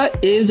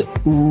RZA is,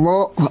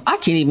 I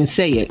can't even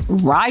say it,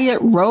 Riot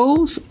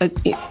Rose?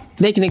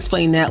 They can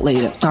explain that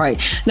later. All right.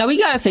 Now, we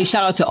got to say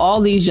shout out to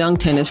all these young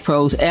tennis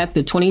pros at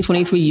the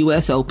 2023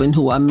 U.S. Open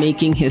who are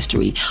making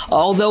history.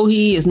 Although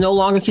he is no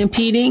longer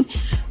competing,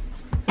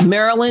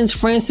 Maryland's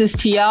Francis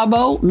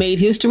Tiafoe made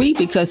history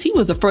because he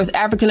was the first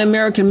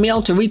African-American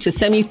male to reach the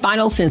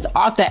semifinals since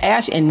Arthur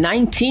Ashe in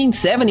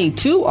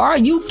 1972. Are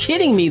you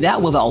kidding me?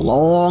 That was a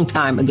long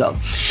time ago.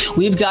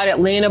 We've got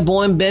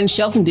Atlanta-born Ben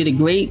Shelton did a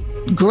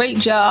great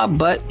job,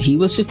 but he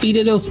was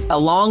defeated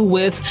along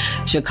with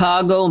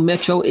Chicago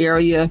metro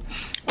area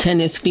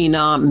tennis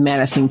phenom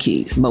Madison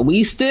Keys. But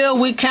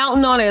we're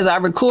counting on it as I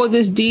record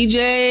this,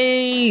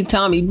 DJ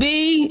Tommy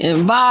B and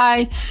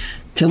Vi.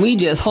 Can we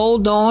just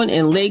hold on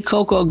and lay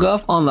Coco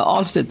Guaff on the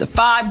altars at the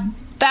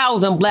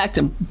 5,000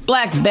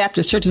 Black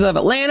Baptist churches of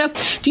Atlanta?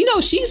 Do you know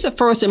she's the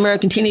first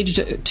American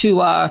teenager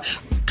to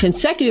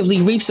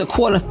consecutively reach the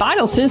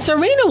quarterfinals since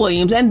Serena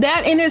Williams? And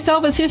that in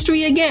itself is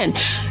history again.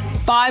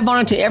 5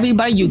 honor to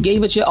everybody. You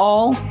gave it your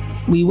all.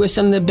 We wish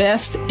them the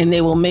best, and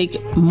they will make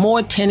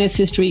more tennis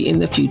history in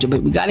the future.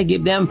 But we got to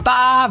give them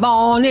 5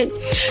 on it.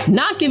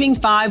 Not giving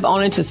 5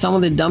 on it to some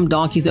of the dumb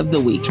donkeys of the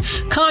week.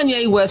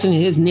 Kanye West and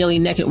his nearly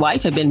naked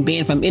wife have been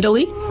banned from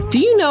Italy. Do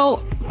you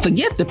know,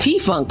 forget the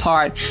P-Funk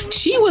part,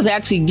 she was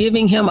actually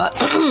giving him a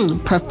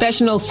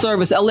professional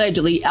service,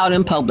 allegedly, out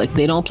in public.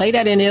 They don't play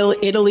that in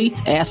Italy.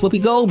 Ask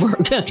Whoopi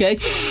Goldberg, okay?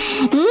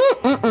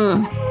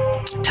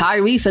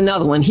 Tyrese,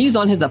 another one. He's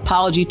on his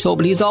apology tour,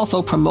 but he's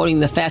also promoting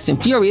the Fast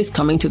and Furious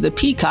coming to the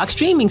Peacock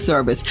streaming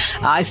service.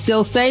 I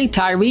still say,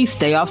 Tyrese,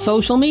 stay off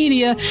social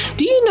media.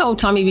 Do you know,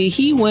 Tommy B,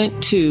 he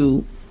went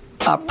to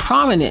a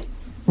prominent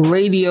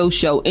radio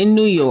show in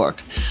New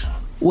York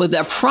with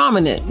a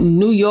prominent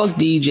New York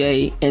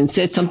DJ and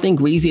said something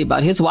greasy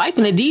about his wife.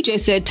 And the DJ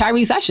said,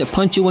 Tyrese, I should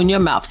punch you in your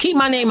mouth. Keep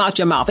my name out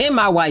your mouth, and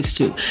my wife's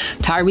too.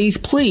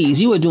 Tyrese, please,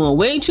 you are doing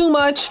way too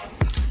much.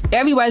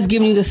 Everybody's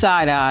giving you the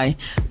side eye.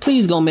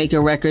 Please go make a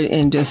record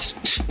and just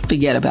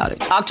forget about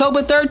it.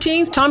 October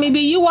 13th, Tommy B,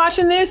 you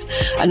watching this?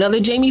 Another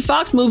Jamie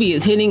Foxx movie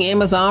is hitting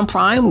Amazon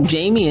Prime.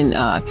 Jamie and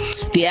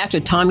the actor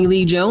Tommy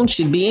Lee Jones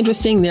should be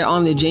interesting. They're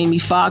on the Jamie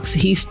Foxx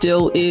He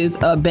Still Is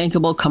a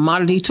Bankable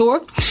Commodity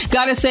tour.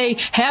 Gotta say,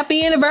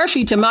 happy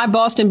anniversary to my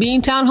Boston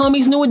Beantown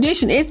homies new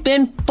edition. It's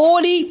been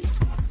 40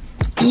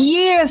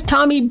 years,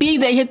 Tommy B.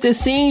 They hit the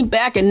scene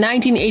back in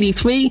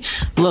 1983.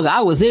 Look,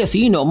 I was there, so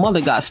you know mother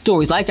got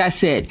stories, like I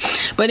said.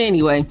 But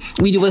anyway,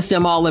 we wish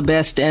them all the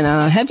best. And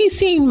have you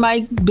seen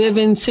Mike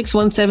Bivins,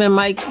 617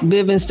 Mike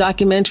Bivins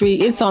documentary?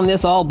 It's on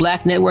this all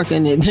black network,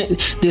 and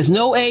there's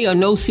no A or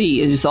no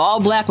C. It's all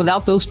black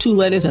without those 2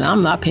 letters, and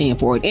I'm not paying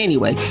for it.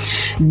 Anyway,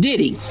 did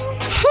he?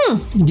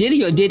 Did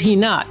he or did he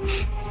not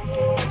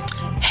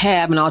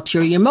have an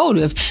ulterior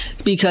motive?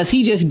 Because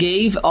he just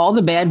gave all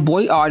the bad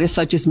boy artists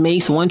such as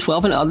Mace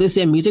 112 and others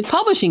their music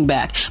publishing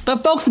back.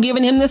 But folks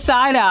giving him the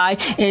side eye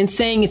and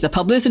saying it's a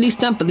publicity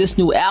stunt for this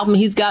new album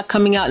he's got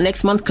coming out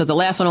next month because the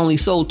last one only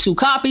sold 2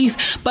 copies.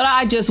 But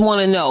I just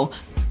want to know,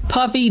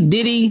 Puffy,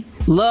 Diddy,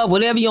 Love,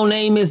 whatever your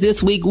name is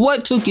this week,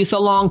 what took you so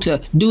long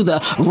to do the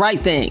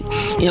right thing?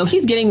 You know,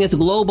 he's getting this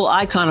global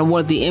icon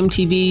award at the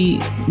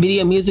MTV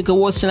Video Music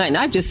Awards tonight. And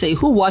I just say,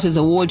 who watches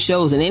award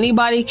shows and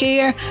anybody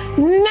care?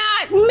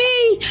 Not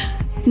me.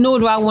 Nor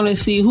do I want to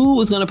see who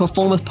is going to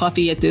perform with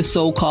Puffy at this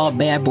so-called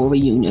bad boy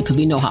reunion, because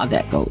we know how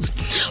that goes.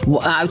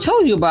 Well, I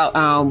told you about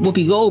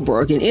Whoopi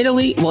Goldberg in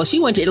Italy. Well, she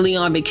went to Italy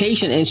on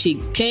vacation, and she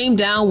came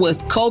down with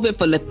COVID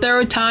for the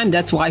 3rd time.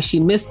 That's why she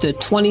missed the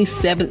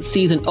 27th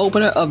season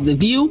opener of The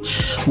View.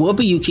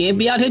 Whoopi, you can't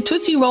be out here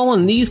Tootsie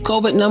rolling. These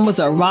COVID numbers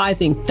are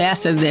rising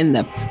faster than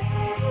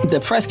the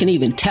press can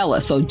even tell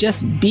us. So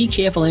just be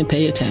careful and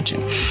pay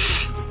attention.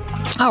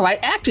 All right,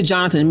 actor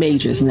Jonathan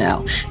Majors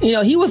now. You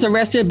know, he was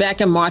arrested back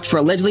in March for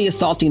allegedly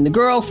assaulting the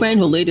girlfriend,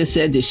 who later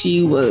said that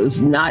she was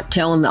not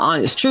telling the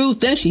honest truth.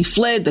 Then she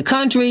fled the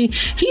country.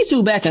 He's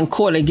due back in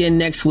court again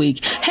next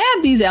week.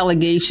 Have these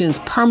allegations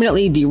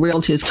permanently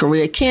derailed his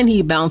career? Can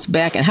he bounce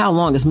back? And how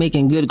long is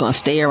making good going to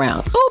stay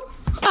around?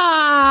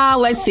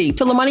 Let's see.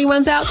 Till the money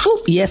runs out?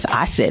 Oop, yes,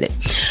 I said it.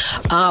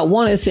 I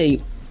want to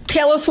say,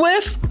 Taylor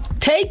Swift,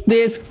 take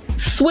this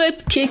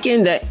swift kick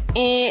in the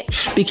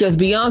because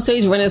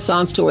Beyonce's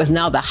Renaissance tour is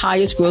now the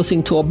highest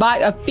grossing tour by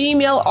a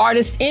female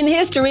artist in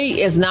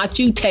history. Is not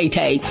you,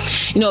 Tay-Tay.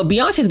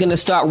 Beyonce's going to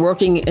start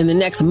working in the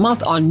next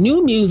month on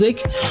new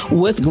music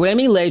with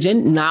Grammy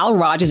legend Nile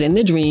Rodgers and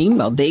The Dream.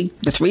 Well, the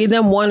three of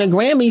them won a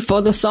Grammy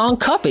for the song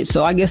Cuff It,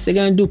 so I guess they're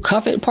going to do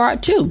Cuff It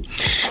Part 2.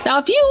 Now,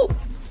 if you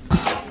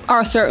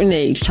are a certain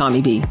age,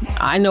 Tommy B,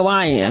 I know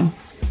I am.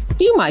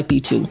 You might be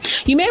too.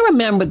 You may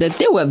remember that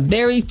there were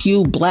very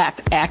few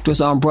black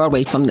actors on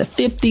Broadway from the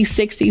 50s,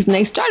 60s, and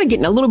they started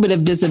getting a little bit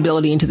of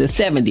visibility into the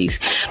 70s.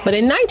 But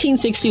in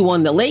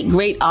 1961, the late,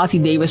 great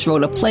Ossie Davis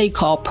wrote a play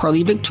called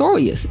Pearly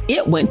Victorious.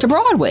 It went to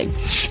Broadway.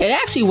 It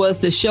actually was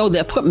the show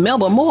that put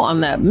Melba Moore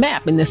on the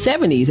map in the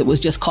 70s. It was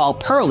just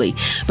called Pearly.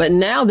 But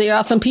now there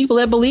are some people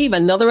that believe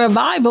another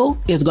revival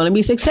is going to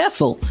be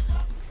successful.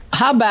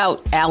 How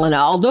about Alan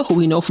Alda, who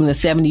we know from the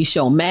 70s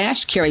show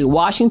MASH, Kerry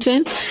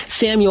Washington,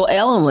 Samuel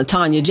L. and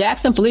LaTanya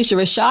Jackson, Felicia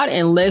Rashad,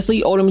 and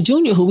Leslie Odom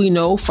Jr., who we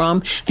know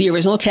from the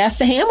original cast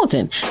of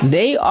Hamilton.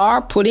 They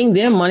are putting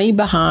their money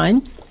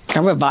behind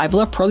a revival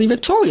of Pearly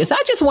Victorious.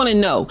 I just want to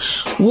know,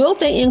 will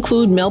they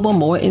include Melba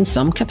Moore in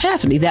some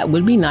capacity? That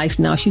would be nice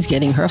now she's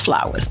getting her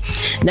flowers.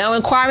 Now,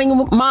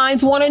 inquiring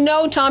minds want to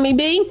know, Tommy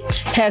B,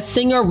 has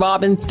singer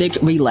Robin Thicke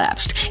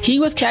relapsed? He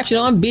was captured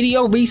on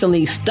video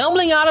recently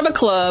stumbling out of a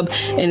club,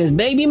 and his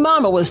baby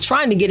mama was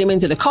trying to get him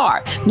into the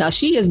car. Now,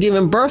 she has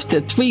given birth to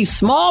 3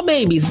 small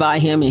babies by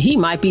him, and he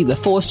might be the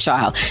 4th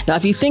child. Now,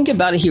 if you think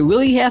about it, he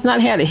really has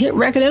not had a hit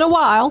record in a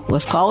while.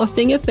 Let's call a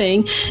thing a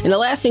thing. And the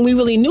last thing we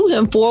really knew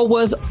him for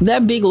was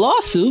that big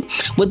lawsuit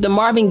with the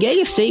Marvin Gaye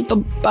estate for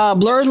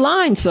blurred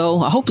lines. So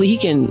hopefully he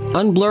can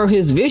unblur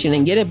his vision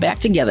and get it back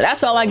together.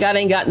 That's all I got.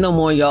 Ain't got no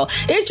more, y'all.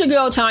 It's your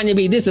girl, Tanya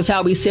B. This is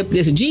how we sip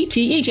this GT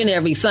each and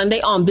every Sunday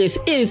on This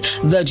Is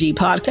the G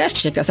Podcast.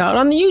 Check us out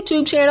on the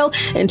YouTube channel.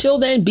 Until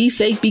then, be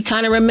safe, be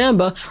kind, and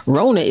remember,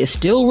 Rona is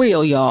still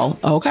real, y'all.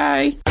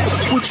 Okay?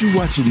 What you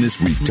watching this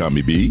week,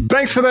 Tommy B?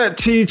 Thanks for that,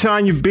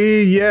 Tanya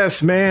B.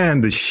 Yes,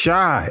 man, The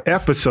Chi,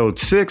 episode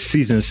 6,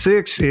 season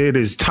 6. It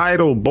is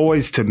titled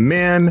Boys to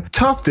Men,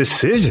 Tough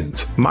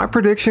Decisions. My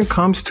prediction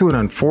comes to an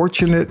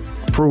unfortunate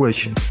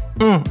fruition.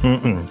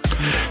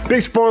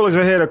 Big spoilers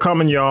ahead are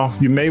coming, y'all.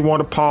 You may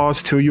want to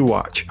pause till you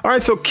watch. All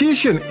right, so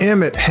Keisha and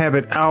Emmett have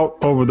it out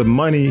over the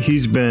money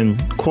he's been,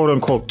 quote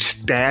unquote,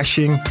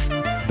 stashing.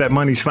 That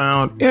money's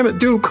found. Emmett,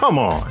 dude, come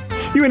on.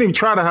 You ain't even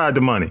try to hide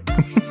the money.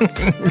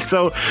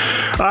 So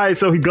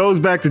he goes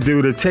back to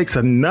Duda, takes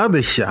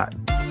another shot,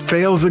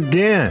 fails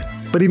again.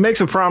 But he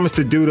makes a promise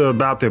to Duda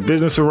about their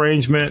business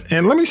arrangement.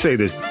 And let me say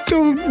this,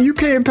 dude, you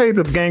can't pay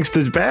the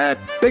gangsters back.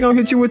 They're going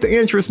to hit you with the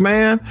interest,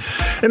 man.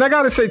 And I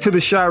got to say to the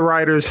Chi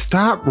writers,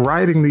 stop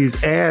writing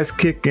these ass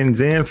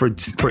kickings in for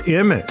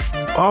Emmett.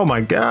 Oh,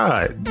 my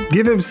God.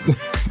 Give him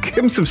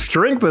some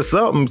strength or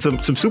something, some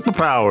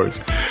superpowers.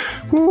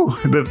 Whew.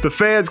 The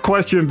feds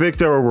questioned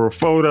Victor over a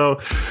photo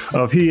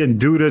of he and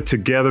Duda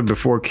together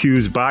before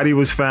Q's body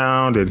was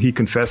found, and he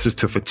confesses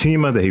to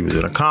Fatima that he was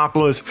an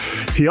accomplice.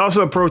 He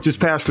also approaches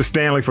Pastor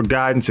Stanley for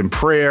guidance and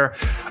prayer.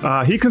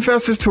 He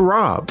confesses to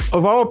Rob,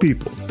 of all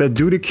people, that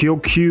Duda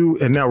killed Q,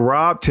 and now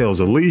Rob tells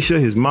Alicia,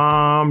 his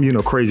mom,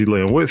 Crazy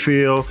Lynn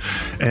Whitfield,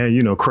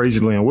 and Crazy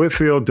Lynn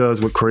Whitfield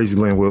does what Crazy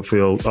Lynn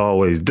Whitfield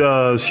always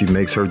does. She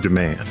makes her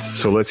demands.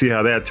 So let's see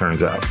how that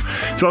turns out.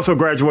 It's also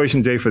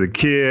graduation day for the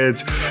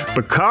kids.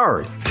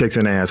 Bakari takes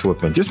an ass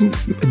whipping.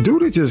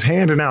 Duda just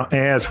handing out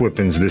ass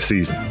whippings this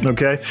season,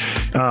 okay?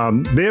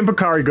 Then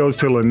Bakari goes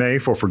to Lene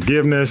for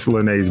forgiveness.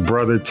 Lene's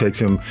brother takes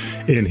him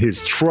in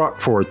his truck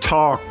for a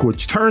talk,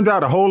 which turned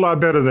out a whole lot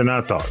better than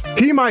I thought.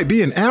 He might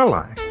be an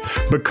ally.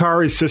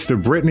 Bakari's sister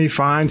Brittany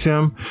finds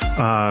him.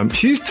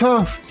 She's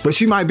tough, but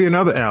she might be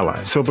another ally.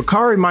 So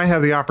Bakari might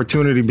have the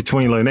opportunity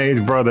between Lene's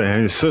brother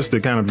and his sister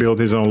to kind of build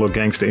his own little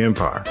gangster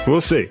empire.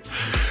 We'll see.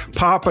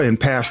 Papa and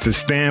Pastor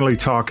Stanley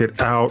talk it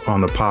out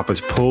on the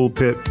Papa's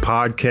Pulpit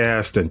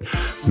podcast, and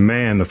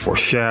man, the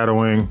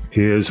foreshadowing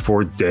is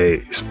for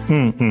days.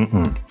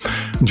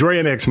 Dre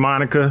and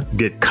ex-Monica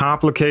get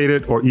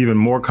complicated or even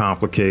more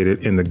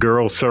complicated in the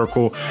girl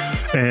circle,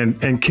 and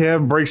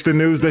Kev breaks the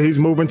news that he's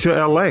moving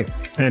to LA.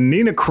 And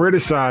Nina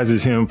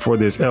criticizes him for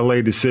this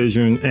LA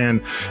decision.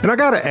 And I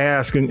got to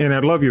ask, and I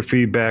love your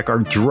feedback, are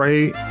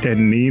Dre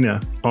and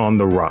Nina on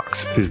the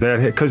rocks? Is that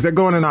it? Because they're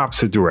going in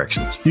opposite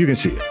directions. You can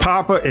see it.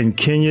 Papa and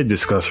Kenya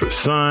discuss her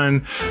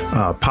son.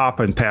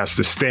 Papa and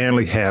Pastor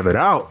Stanley have it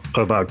out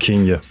about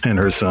Kenya and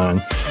her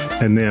son.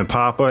 And then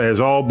Papa, as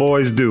all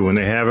boys do when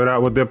they have it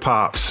out with their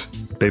pops,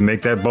 they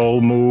make that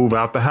bold move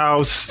out the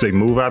house. They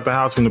move out the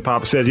house when the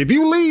Papa says, if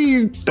you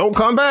leave, don't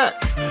come back.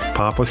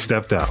 Papa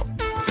stepped out.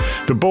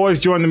 The boys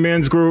join the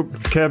men's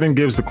group. Kevin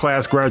gives the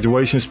class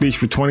graduation speech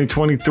for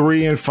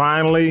 2023. And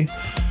finally,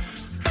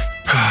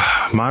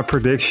 my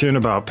prediction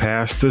about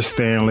Pastor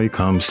Stanley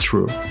comes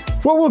true.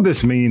 What will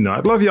this mean, though?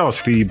 I'd love y'all's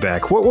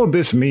feedback. What will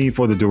this mean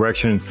for the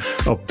direction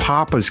of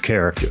Papa's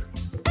character?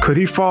 Could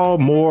he fall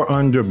more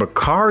under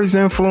Bakari's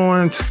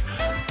influence?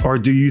 Or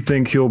do you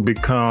think he'll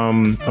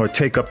become or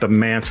take up the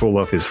mantle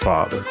of his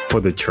father for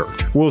the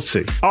church? We'll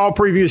see. All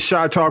previous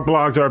Shy Talk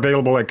blogs are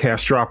available at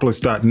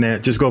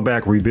castropolis.net. Just go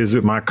back,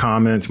 revisit my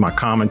comments, my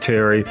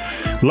commentary.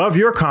 Love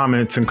your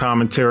comments and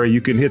commentary. You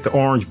can hit the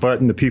orange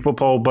button, the people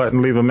poll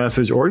button, leave a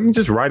message, or you can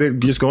just write it.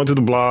 Just go into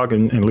the blog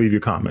and leave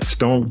your comments.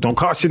 Don't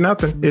cost you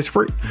nothing. It's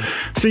free.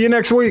 See you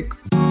next week.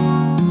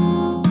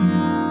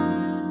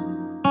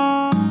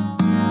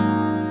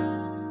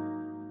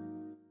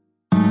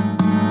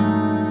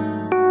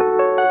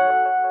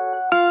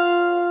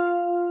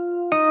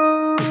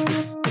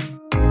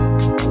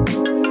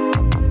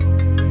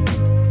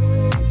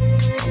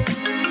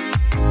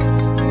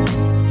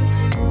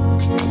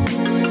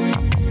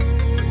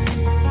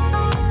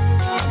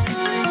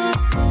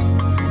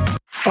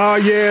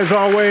 As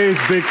always,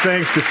 big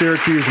thanks to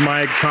Syracuse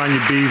Mike, Tanya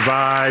B.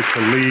 Vi,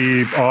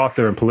 Talib,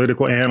 author and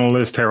political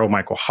analyst, Harold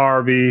Michael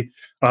Harvey.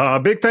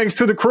 Big thanks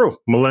to the crew,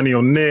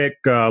 Millennial Nick,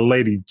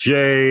 Lady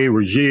J,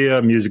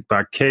 Regia, music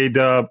by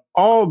K-Dub,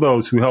 all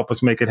those who help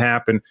us make it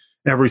happen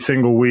every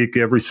single week,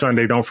 every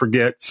Sunday. Don't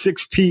forget,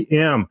 6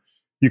 p.m.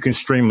 You can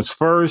stream us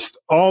first.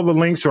 All the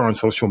links are on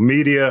social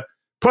media.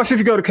 Plus, if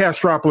you go to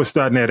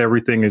castropolis.net,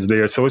 everything is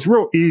there. So it's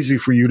real easy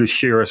for you to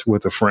share us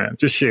with a friend.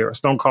 Just share us.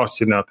 Don't cost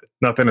you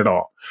nothing at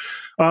all.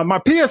 My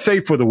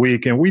PSA for the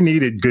week, and we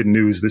needed good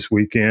news this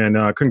weekend.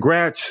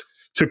 Congrats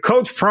to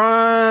Coach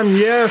Prime.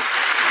 Yes.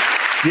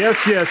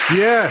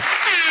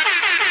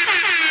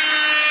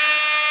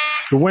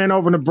 The win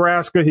over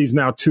Nebraska. He's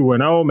now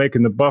 2-0,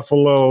 making the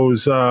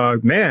Buffaloes,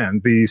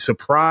 the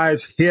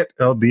surprise hit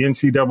of the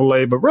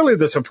NCAA, but really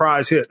the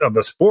surprise hit of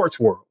the sports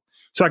world.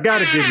 So I got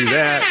to give you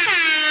that.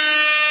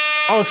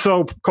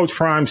 Also, Coach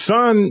Prime's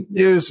son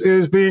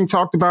is being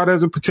talked about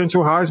as a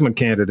potential Heisman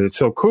candidate.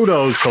 So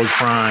kudos, Coach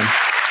Prime.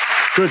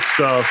 Good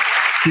stuff.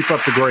 Keep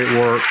up the great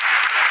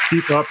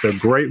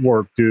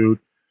work, dude.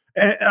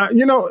 And,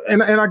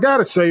 I got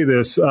to say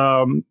this,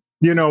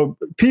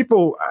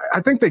 people,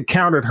 I think they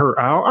counted her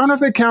out. I don't know if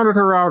they counted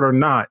her out or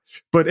not,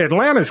 but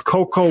Atlanta's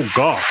Coco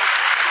Guaff,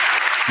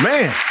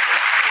 man,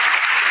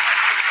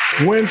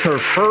 wins her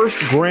first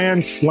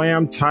Grand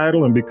Slam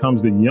title and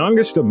becomes the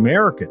youngest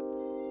American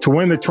to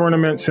win the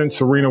tournament since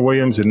Serena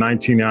Williams in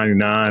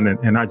 1999.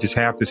 And I just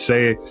have to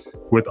say,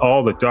 with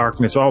all the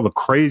darkness, all the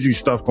crazy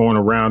stuff going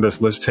around us,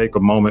 let's take a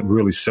moment and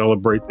really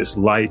celebrate this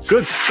light.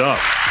 Good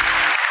stuff.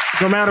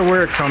 No matter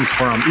where it comes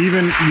from.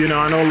 Even,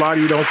 I know a lot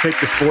of you don't take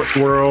the sports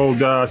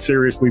world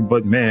seriously,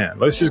 but man,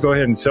 let's just go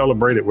ahead and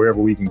celebrate it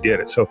wherever we can get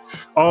it. So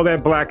all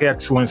that Black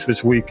excellence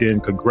this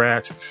weekend,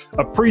 congrats.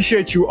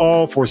 Appreciate you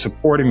all for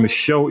supporting the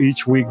show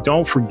each week.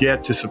 Don't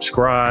forget to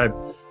subscribe.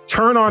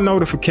 Turn on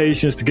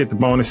notifications to get the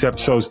bonus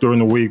episodes during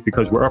the week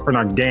because we're upping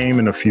our game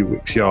in a few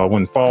weeks, y'all.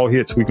 When fall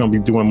hits, we're going to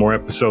be doing more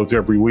episodes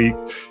every week.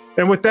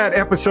 And with that,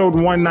 episode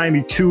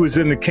 192 is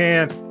in the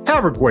can.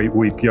 Have a great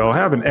week, y'all.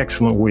 Have an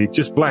excellent week.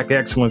 Just Black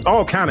excellence,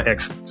 all kind of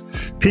excellence.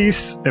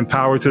 Peace and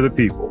power to the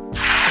people.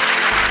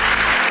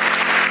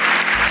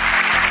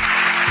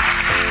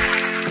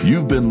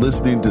 You've been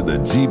listening to the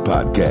G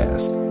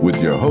Podcast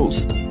with your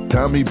host,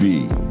 Tommy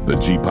B. The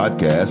G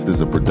Podcast is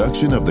a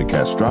production of the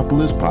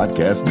Castropolis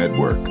Podcast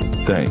Network.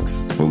 Thanks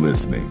for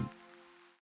listening.